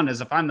get done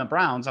is if I'm the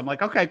Browns, I'm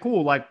like, okay,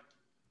 cool. Like,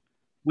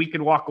 we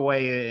could walk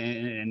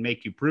away and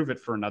make you prove it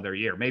for another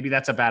year. Maybe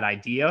that's a bad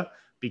idea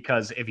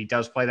because if he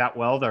does play that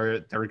well,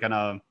 they're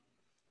gonna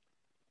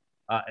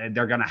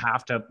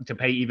have to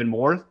pay even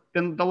more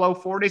than the low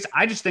 40s.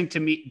 I just think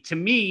to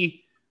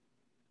me,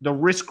 the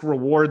risk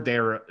reward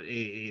there,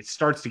 it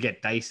starts to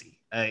get dicey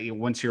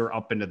once you're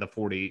up into the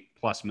 $40+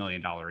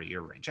 million a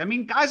year range. I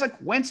mean, guys like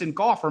Wentz and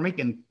Goff are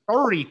making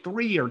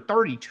 33 or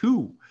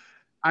 32.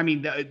 I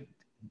mean,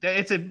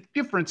 it's a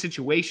different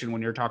situation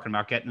when you're talking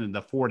about getting into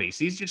the 40s.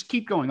 These just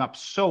keep going up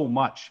so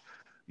much,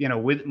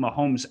 with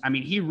Mahomes. I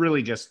mean, he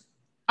really just,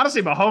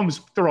 honestly,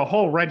 Mahomes threw a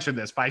whole wrench in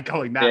this by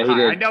going that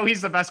high. I know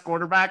he's the best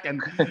quarterback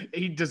and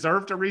he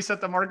deserved to reset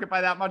the market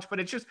by that much, but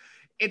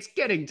it's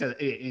getting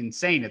to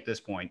insane at this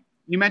point.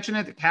 You mentioned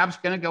it, the cap's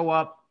going to go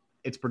up.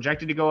 It's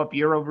projected to go up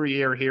year over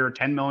year here,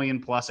 10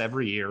 million plus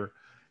every year.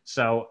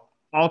 So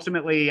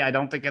ultimately, I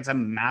don't think it's a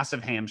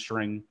massive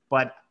hamstring,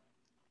 but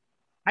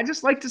I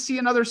just like to see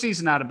another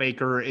season out of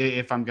Baker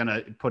if I'm going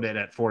to put it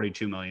at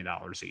 $42 million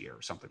a year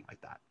or something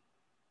like that.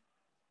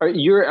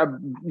 You're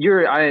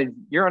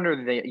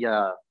under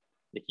the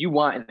if you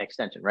want an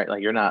extension, right?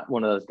 Like, you're not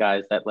one of those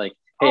guys that like,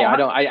 hey,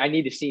 I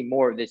need to see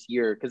more this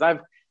year, because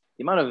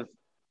the amount of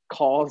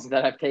calls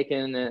that I've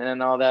taken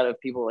and all that of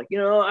people like,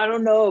 I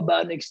don't know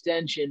about an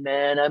extension,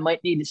 man. I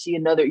might need to see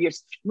another year.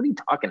 What are you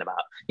talking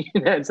about?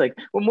 It's like,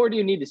 what more do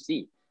you need to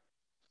see?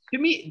 To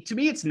me,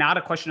 it's not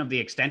a question of the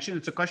extension.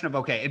 It's a question of,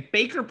 okay, if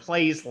Baker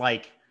plays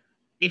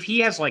if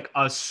he has like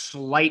a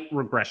slight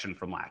regression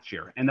from last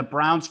year and the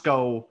Browns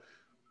go,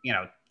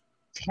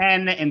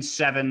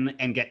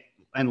 10-7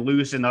 and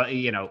lose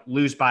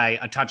lose by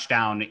a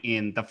touchdown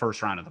in the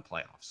first round of the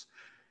playoffs.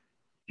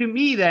 To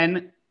me,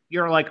 then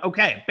you're like,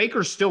 okay,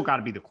 Baker's still got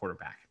to be the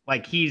quarterback.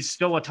 Like, he's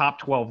still a top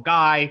 12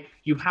 guy.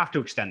 You have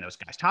to extend those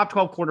guys. Top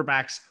 12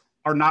 quarterbacks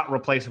are not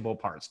replaceable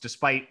parts,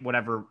 despite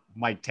whatever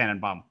Mike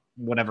Tannenbaum,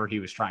 whatever he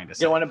was trying to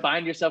say. You don't want to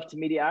bind yourself to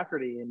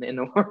mediocrity in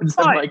the words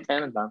of Mike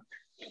Tannenbaum.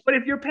 But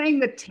if you're paying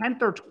the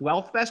 10th or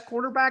 12th best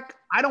quarterback,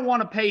 I don't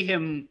want to pay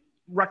him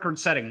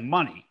record-setting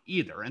money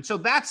either. And so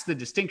that's the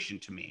distinction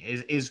to me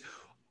is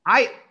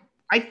I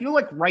feel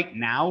like right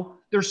now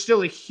there's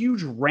still a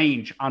huge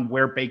range on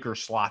where Baker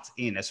slots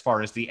in as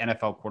far as the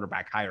NFL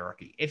quarterback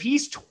hierarchy. If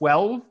he's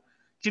 12,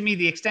 to me,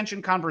 the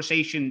extension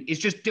conversation is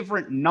just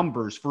different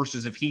numbers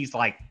versus if he's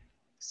like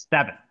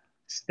 7,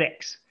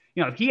 6.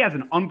 If he has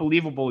an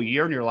unbelievable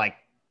year and you're like,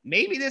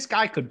 maybe this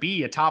guy could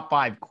be a top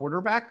 5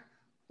 quarterback.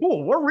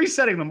 Cool, we're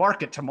resetting the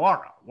market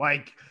tomorrow.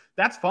 Like,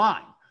 that's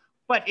fine.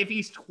 But if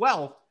he's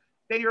 12th,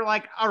 then you're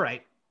like, all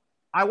right,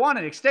 I want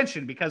an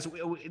extension because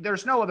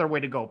there's no other way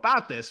to go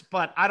about this,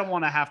 but I don't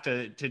want to have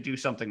to do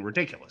something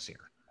ridiculous here.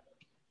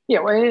 Yeah,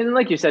 well, and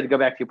like you said, to go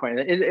back to your point,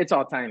 it's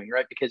all timing,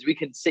 right? Because we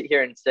could sit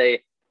here and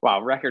say, wow,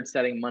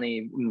 record-setting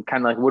money,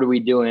 kind of like, what are we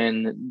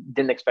doing?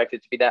 Didn't expect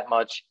it to be that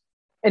much.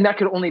 And that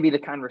could only be the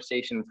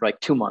conversation for like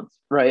 2 months,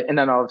 right? And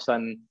then all of a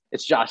sudden,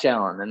 it's Josh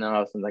Allen. And then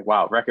all of a sudden, like,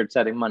 wow,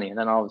 record-setting money. And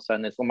then all of a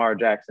sudden, it's Lamar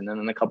Jackson. And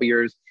then in a couple of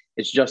years,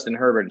 it's Justin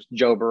Herbert, it's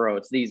Joe Burrow,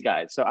 it's these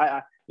guys. So,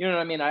 you know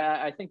what I mean?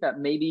 I think that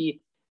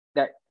maybe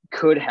that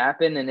could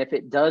happen. And if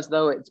it does,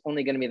 though, it's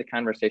only going to be the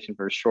conversation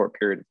for a short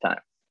period of time.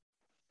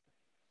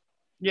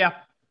 Yeah.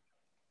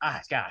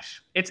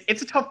 Gosh, it's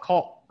a tough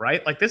call,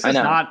 right? Like, this is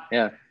not –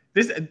 yeah.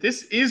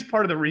 This is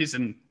part of the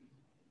reason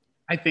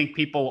I think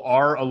people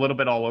are a little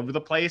bit all over the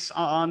place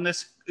on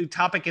this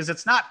topic is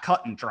it's not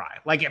cut and dry.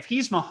 Like, if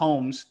he's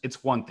Mahomes,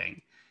 it's one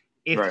thing.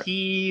 If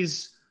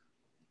he's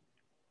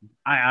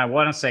I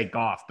want to say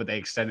Goff, but they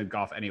extended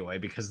Goff anyway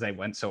because they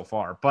went so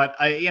far. But,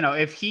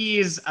 if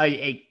he's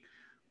a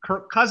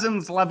Kirk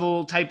Cousins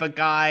level type of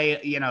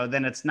guy,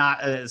 then it's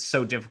not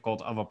so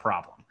difficult of a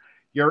problem.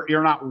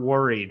 You're not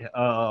worried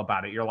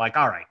about it. You're like,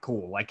 all right,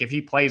 cool. Like, if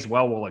he plays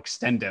well, we'll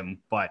extend him.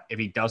 But if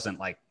he doesn't,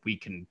 like, we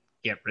can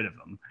get rid of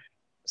him.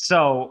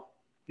 So,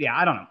 yeah,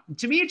 I don't know.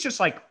 To me, it's just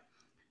like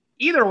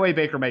either way,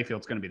 Baker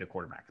Mayfield's going to be the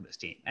quarterback of this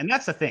team. And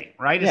that's the thing,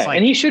 right? It's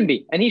and he should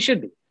be.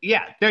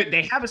 Yeah,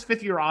 they have his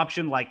 5th-year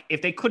option. Like,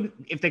 if they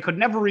could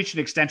never reach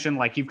an extension,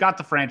 like, you've got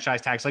the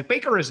franchise tax. Like,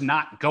 Baker is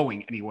not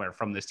going anywhere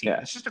from this team.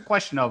 Yeah. It's just a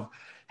question of,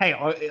 hey,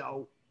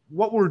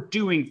 what we're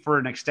doing for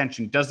an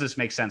extension, does this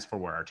make sense for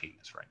where our team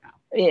is right now?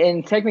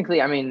 And technically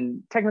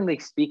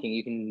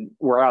speaking,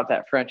 we're out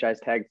that franchise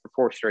tag for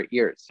 4 straight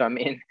years. So, 5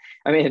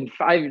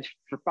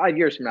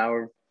 years from now,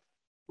 we're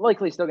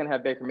likely still going to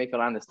have Baker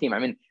Mayfield on this team.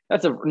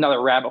 That's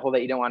another rabbit hole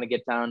that you don't want to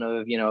get down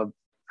of,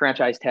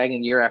 franchise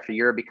tagging year after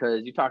year,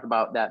 because you talk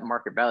about that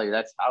market value.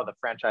 That's how the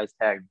franchise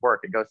tags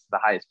work. It goes to the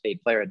highest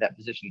paid player at that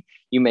position.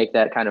 You make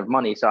that kind of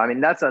money. So,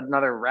 that's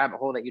another rabbit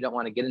hole that you don't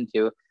want to get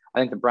into. I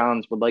think the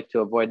Browns would like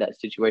to avoid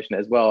that situation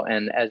as well,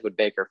 and as would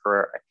Baker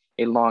for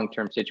a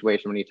long-term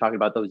situation when you're talking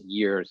about those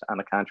years on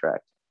the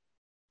contract.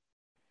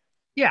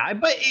 Yeah,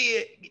 but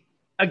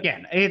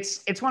again,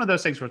 it's one of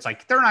those things where it's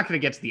like they're not going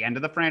to get to the end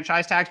of the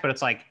franchise tax, but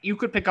it's like you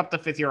could pick up the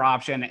 5th-year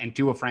option and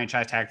do a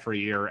franchise tag for a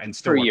year and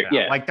still work it out.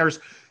 Yeah. Like there's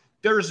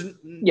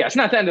it's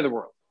not the end of the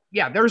world.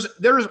 Yeah,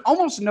 there's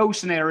almost no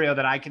scenario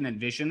that I can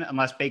envision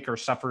unless Baker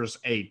suffers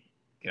a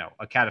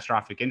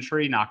catastrophic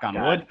injury, knock on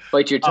wood.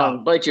 Bite your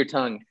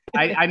tongue.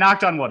 I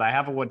knocked on wood. I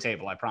have a wood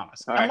table, I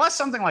promise. All right. Unless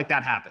something like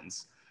that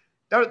happens,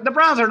 the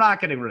Browns are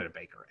not getting rid of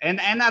Baker. And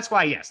that's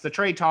why, yes, the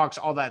trade talks,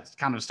 all that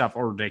kind of stuff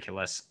are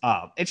ridiculous.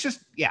 It's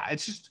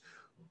just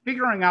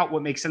figuring out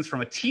what makes sense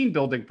from a team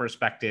building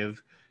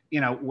perspective,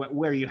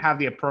 where you have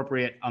the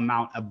appropriate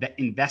amount of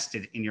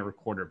invested in your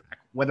quarterback.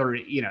 Whether,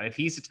 if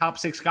he's a top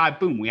 6 guy,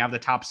 boom, we have the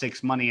top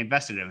 6 money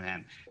invested in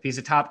him. If he's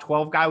a top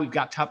 12 guy, we've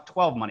got top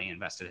 12 money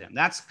invested in him.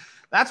 That's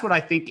what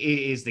I think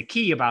is the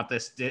key about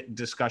this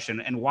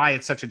discussion, and why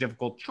it's such a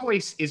difficult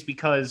choice is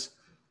because,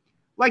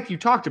 like you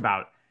talked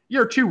about,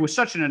 year 2 was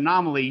such an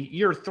anomaly.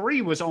 Year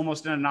 3 was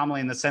almost an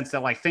anomaly in the sense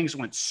that, like, things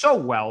went so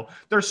well.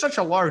 There's such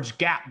a large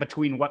gap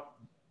between what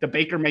the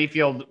Baker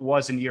Mayfield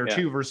was in year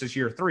 2 versus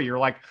year 3. You're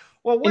like,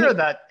 well, where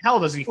the hell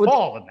does he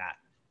fall in that?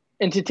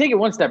 And to take it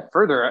one step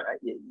further,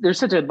 there's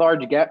such a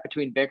large gap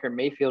between Baker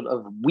Mayfield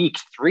of week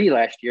 3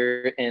 last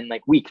year and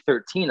like week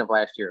 13 of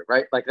last year,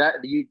 right? Like that,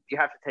 you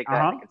have to take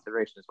that into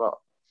consideration as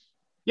well.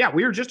 Yeah,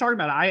 we were just talking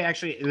about it. I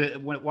actually,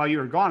 while you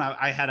were gone,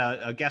 I had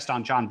a guest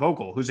on, John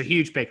Vogel, who's a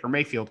huge Baker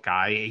Mayfield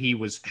guy. He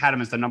had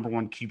him as the number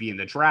 1 QB in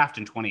the draft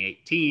in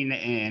 2018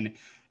 and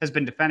has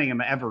been defending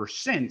him ever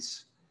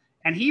since.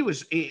 And he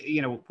was,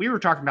 we were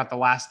talking about the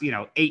last,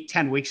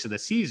 8-10 weeks of the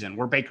season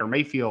where Baker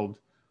Mayfield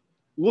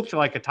looked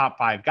like a top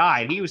 5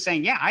 guy. And he was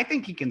saying, yeah, I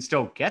think he can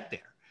still get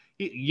there.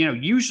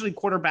 Usually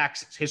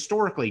quarterbacks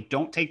historically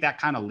don't take that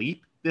kind of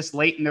leap this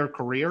late in their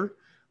career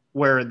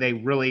where they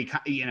really,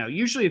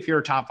 usually if you're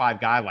a top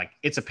 5 guy, like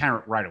it's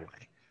apparent right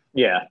away.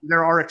 Yeah.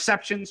 There are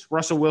exceptions,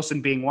 Russell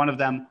Wilson being one of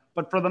them.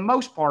 But for the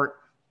most part,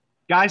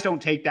 guys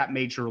don't take that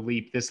major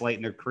leap this late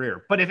in their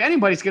career. But if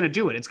anybody's going to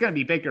do it, it's going to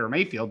be Baker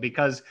Mayfield,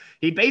 because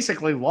he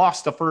basically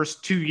lost the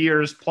first 2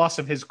 years plus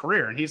of his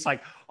career. And he's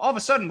like, all of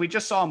a sudden, we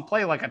just saw him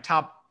play like a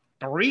top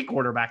 3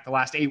 quarterback the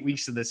last 8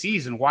 weeks of the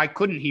season. Why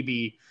couldn't he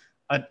be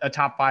a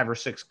top 5 or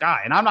 6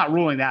 guy? And I'm not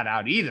ruling that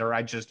out either.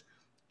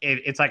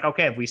 It's like,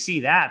 okay, if we see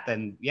that,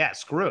 then yeah,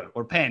 screw it.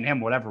 We're paying him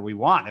whatever we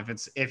want.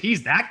 If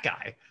he's that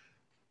guy,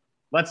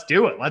 let's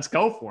do it. Let's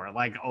go for it.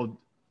 Like,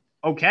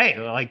 okay,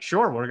 like,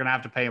 sure, we're going to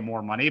have to pay him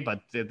more money, but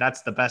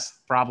that's the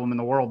best problem in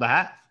the world to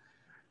have.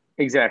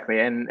 Exactly.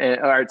 And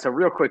all right, so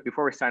real quick,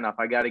 before we sign off,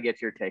 I got to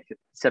get your take.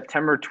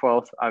 September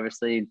 12th,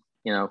 obviously,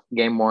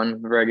 game one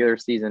of the regular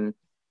season,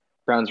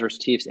 Browns versus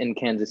Chiefs in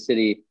Kansas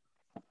City.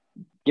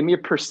 Give me a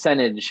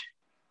percentage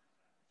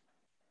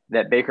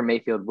that Baker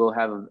Mayfield will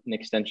have an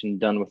extension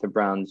done with the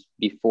Browns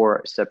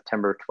before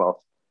September 12th.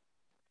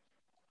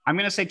 I'm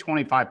going to say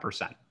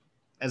 25%.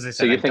 As I said,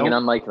 so you're thinking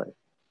unlikely.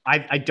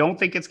 I don't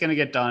think it's going to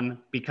get done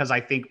because I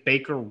think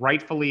Baker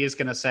rightfully is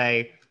going to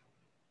say,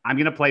 I'm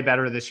going to play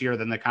better this year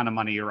than the kind of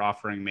money you're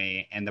offering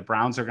me. And the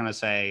Browns are going to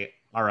say,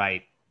 all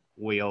right,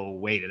 we'll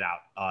wait it out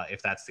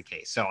if that's the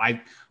case. So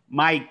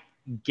my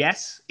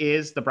guess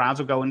is the Browns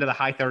will go into the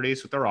high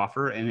 30s with their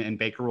offer and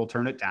Baker will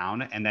turn it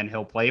down and then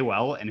he'll play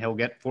well and he'll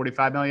get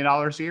 $45 million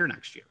a year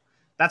next year.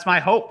 That's my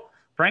hope,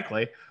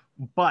 frankly.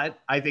 But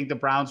I think the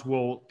Browns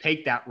will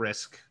take that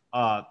risk,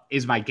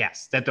 is my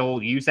guess, that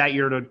they'll use that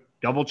year to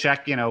double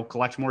check,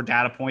 collect more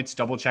data points,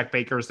 double check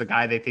Baker is the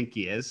guy they think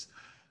he is,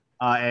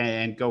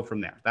 and go from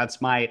there.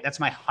 That's my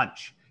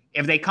hunch.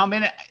 If they come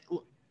in at,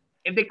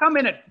 in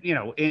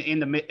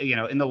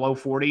the low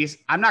 40s,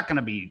 I'm not going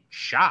to be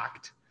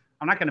shocked.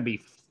 I'm not going to be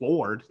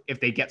floored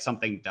if they get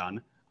something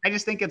done. I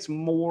just think it's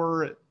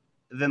more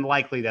than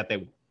likely that they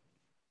will.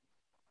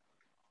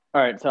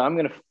 All right, so I'm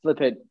going to flip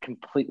it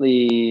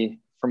completely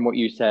from what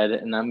you said,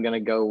 and I'm going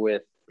to go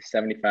with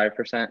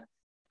 75%.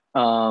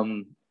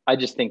 I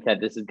just think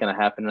that this is going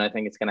to happen, and I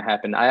think it's going to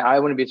happen. I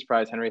wouldn't be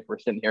surprised, Henry, if we're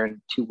sitting here in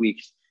 2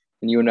 weeks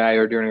and you and I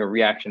are doing a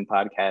reaction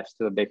podcast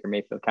to a Baker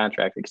Mayfield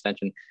contract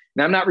extension.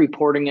 Now, I'm not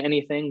reporting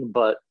anything,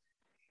 but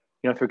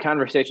through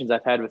conversations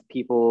I've had with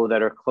people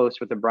that are close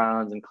with the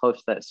Browns and close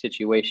to that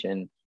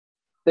situation,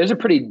 there's a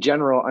pretty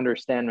general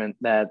understanding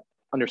that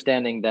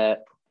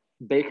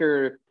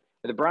the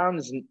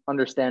Browns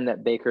understand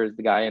that Baker is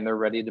the guy and they're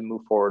ready to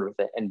move forward with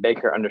it. And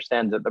Baker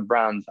understands that the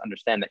Browns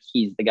understand that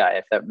he's the guy,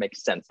 if that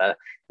makes sense.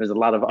 There's a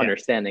lot of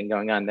understanding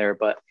going on there,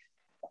 but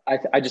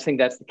I just think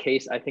that's the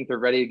case. I think they're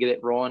ready to get it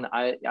rolling.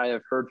 I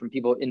have heard from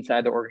people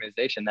inside the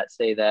organization that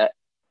say that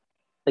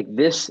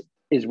this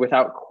is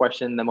without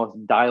question the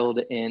most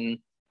dialed in,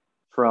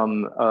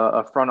 from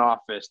a front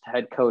office to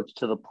head coach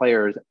to the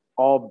players,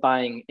 all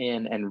buying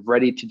in and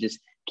ready to just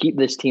keep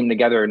this team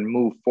together and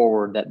move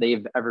forward that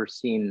they've ever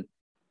seen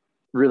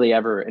really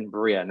ever in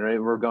Berea. And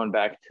we're going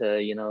back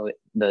to,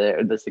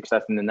 the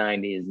success in the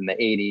 90s and the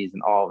 80s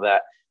and all of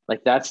that.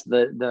 That's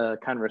the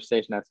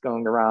conversation that's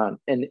going around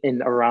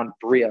in around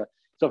Berea.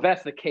 So if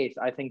that's the case,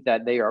 I think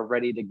that they are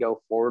ready to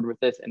go forward with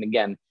this. And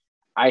again,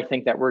 I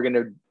think that we're going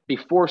to,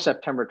 before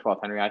September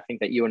 12th, Henry, I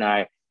think that you and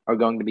I are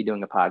going to be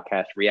doing a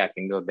podcast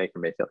reacting to a Baker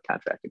Mayfield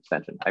contract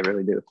extension. I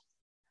really do.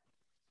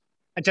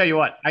 I tell you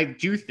what, I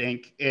do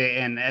think,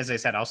 and as I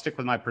said, I'll stick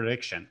with my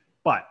prediction,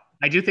 but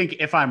I do think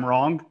if I'm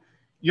wrong,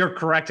 you're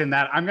correct in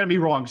that I'm going to be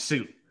wrong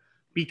soon,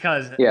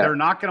 because they're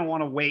not going to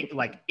want to wait.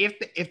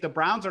 If the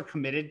Browns are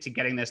committed to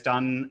getting this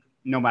done,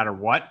 no matter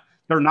what,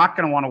 they're not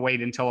going to want to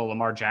wait until a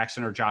Lamar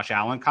Jackson or Josh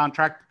Allen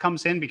contract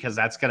comes in, because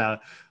that's going to,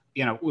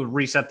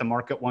 reset the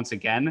market once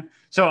again.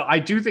 So I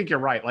do think you're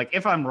right.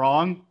 If I'm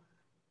wrong,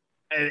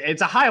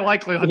 it's a high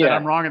likelihood that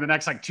I'm wrong in the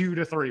next 2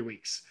 to 3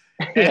 weeks.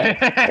 So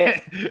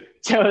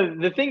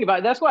the thing about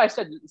it, that's why I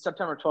said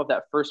September 12th,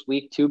 that first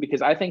week too,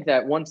 because I think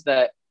that once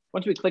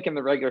we click in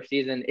the regular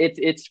season,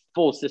 it's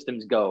full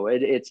systems go.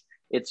 It's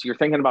you're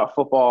thinking about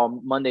football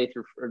Monday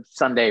through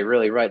Sunday,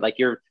 really, right?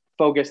 You're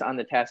focused on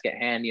the task at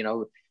hand.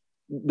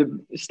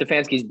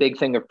 Stefanski's big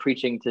thing of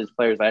preaching to his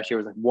players last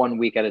year was 1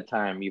 week at a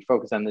time. You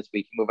focus on this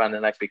week, you move on to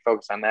the next week,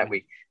 focus on that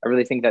week. I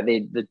really think that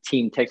the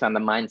team takes on the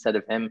mindset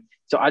of him.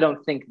 So I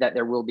don't think that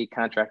there will be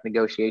contract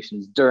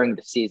negotiations during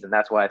the season.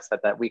 That's why I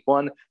said that week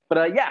one. But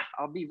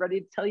I'll be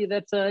ready to tell you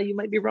that you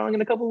might be wrong in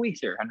a couple of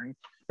weeks here, Henry.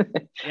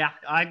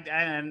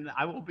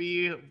 I will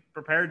be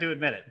prepared to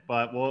admit it,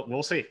 but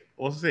we'll see.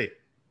 We'll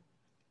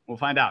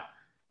find out.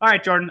 All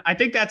right, Jordan, I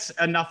think that's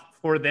enough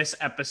for this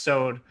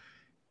episode.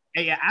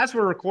 Hey, as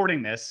we're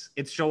recording this,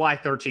 it's July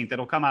 13th.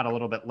 It'll come out a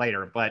little bit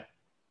later, but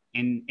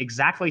in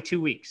exactly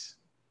 2 weeks,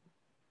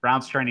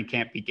 Browns training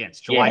camp begins,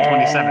 July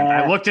 27th.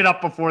 I looked it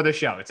up before the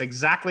show. It's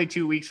exactly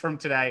 2 weeks from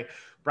today.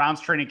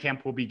 Browns training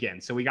camp will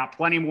begin. So we got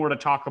plenty more to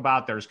talk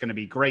about. There's going to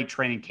be great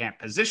training camp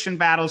position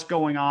battles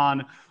going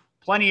on.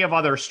 Plenty of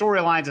other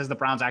storylines as the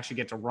Browns actually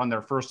get to run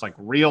their first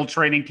real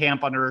training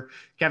camp under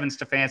Kevin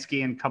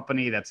Stefanski and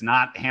company that's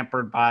not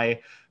hampered by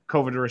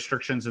COVID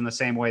restrictions in the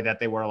same way that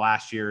they were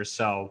last year.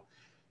 So,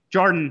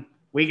 Jordan,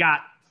 we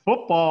got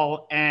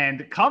football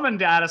and coming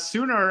data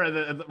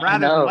sooner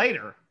rather than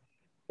later.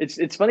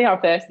 It's funny how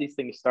fast these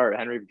things start,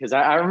 Henry, because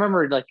I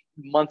remember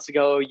months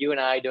ago, you and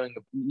I doing,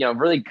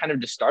 really kind of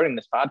just starting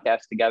this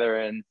podcast together.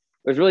 And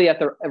it was really at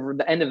the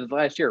end of the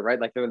last year, right?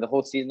 The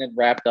whole season had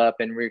wrapped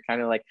up and we were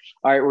kind of all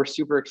right, we're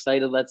super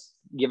excited. Let's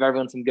give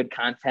everyone some good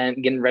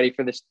content, getting ready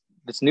for this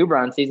new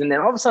Brown season.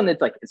 Then all of a sudden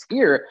it's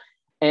here.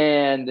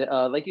 And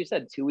like you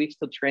said, 2 weeks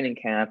till training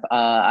camp.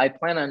 I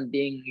plan on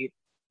being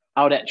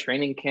out at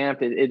training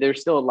camp.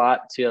 There's still a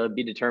lot to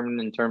be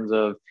determined in terms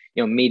of,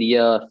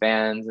 media,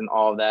 fans, and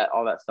all that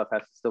stuff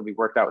has to still be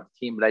worked out with the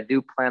team. But I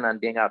do plan on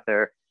being out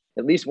there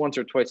at least once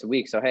or twice a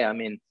week. So, hey,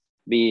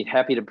 Be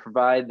happy to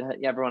provide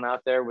everyone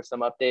out there with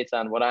some updates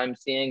on what I'm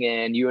seeing,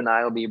 and you and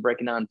I will be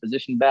breaking down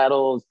position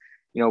battles,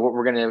 what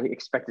we're going to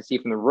expect to see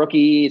from the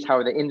rookies,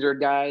 how the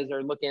injured guys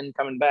are looking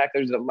coming back.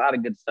 There's a lot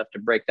of good stuff to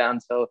break down.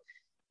 So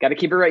got to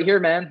keep it right here,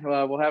 man.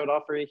 We'll have it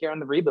all for you here on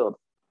the Rebuild.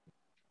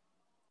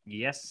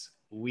 Yes,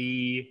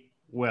 we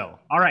will.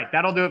 All right,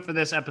 that'll do it for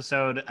this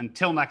episode.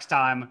 Until next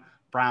time,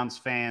 Browns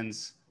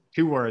fans,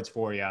 2 words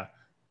for you.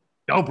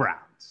 Go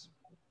Browns.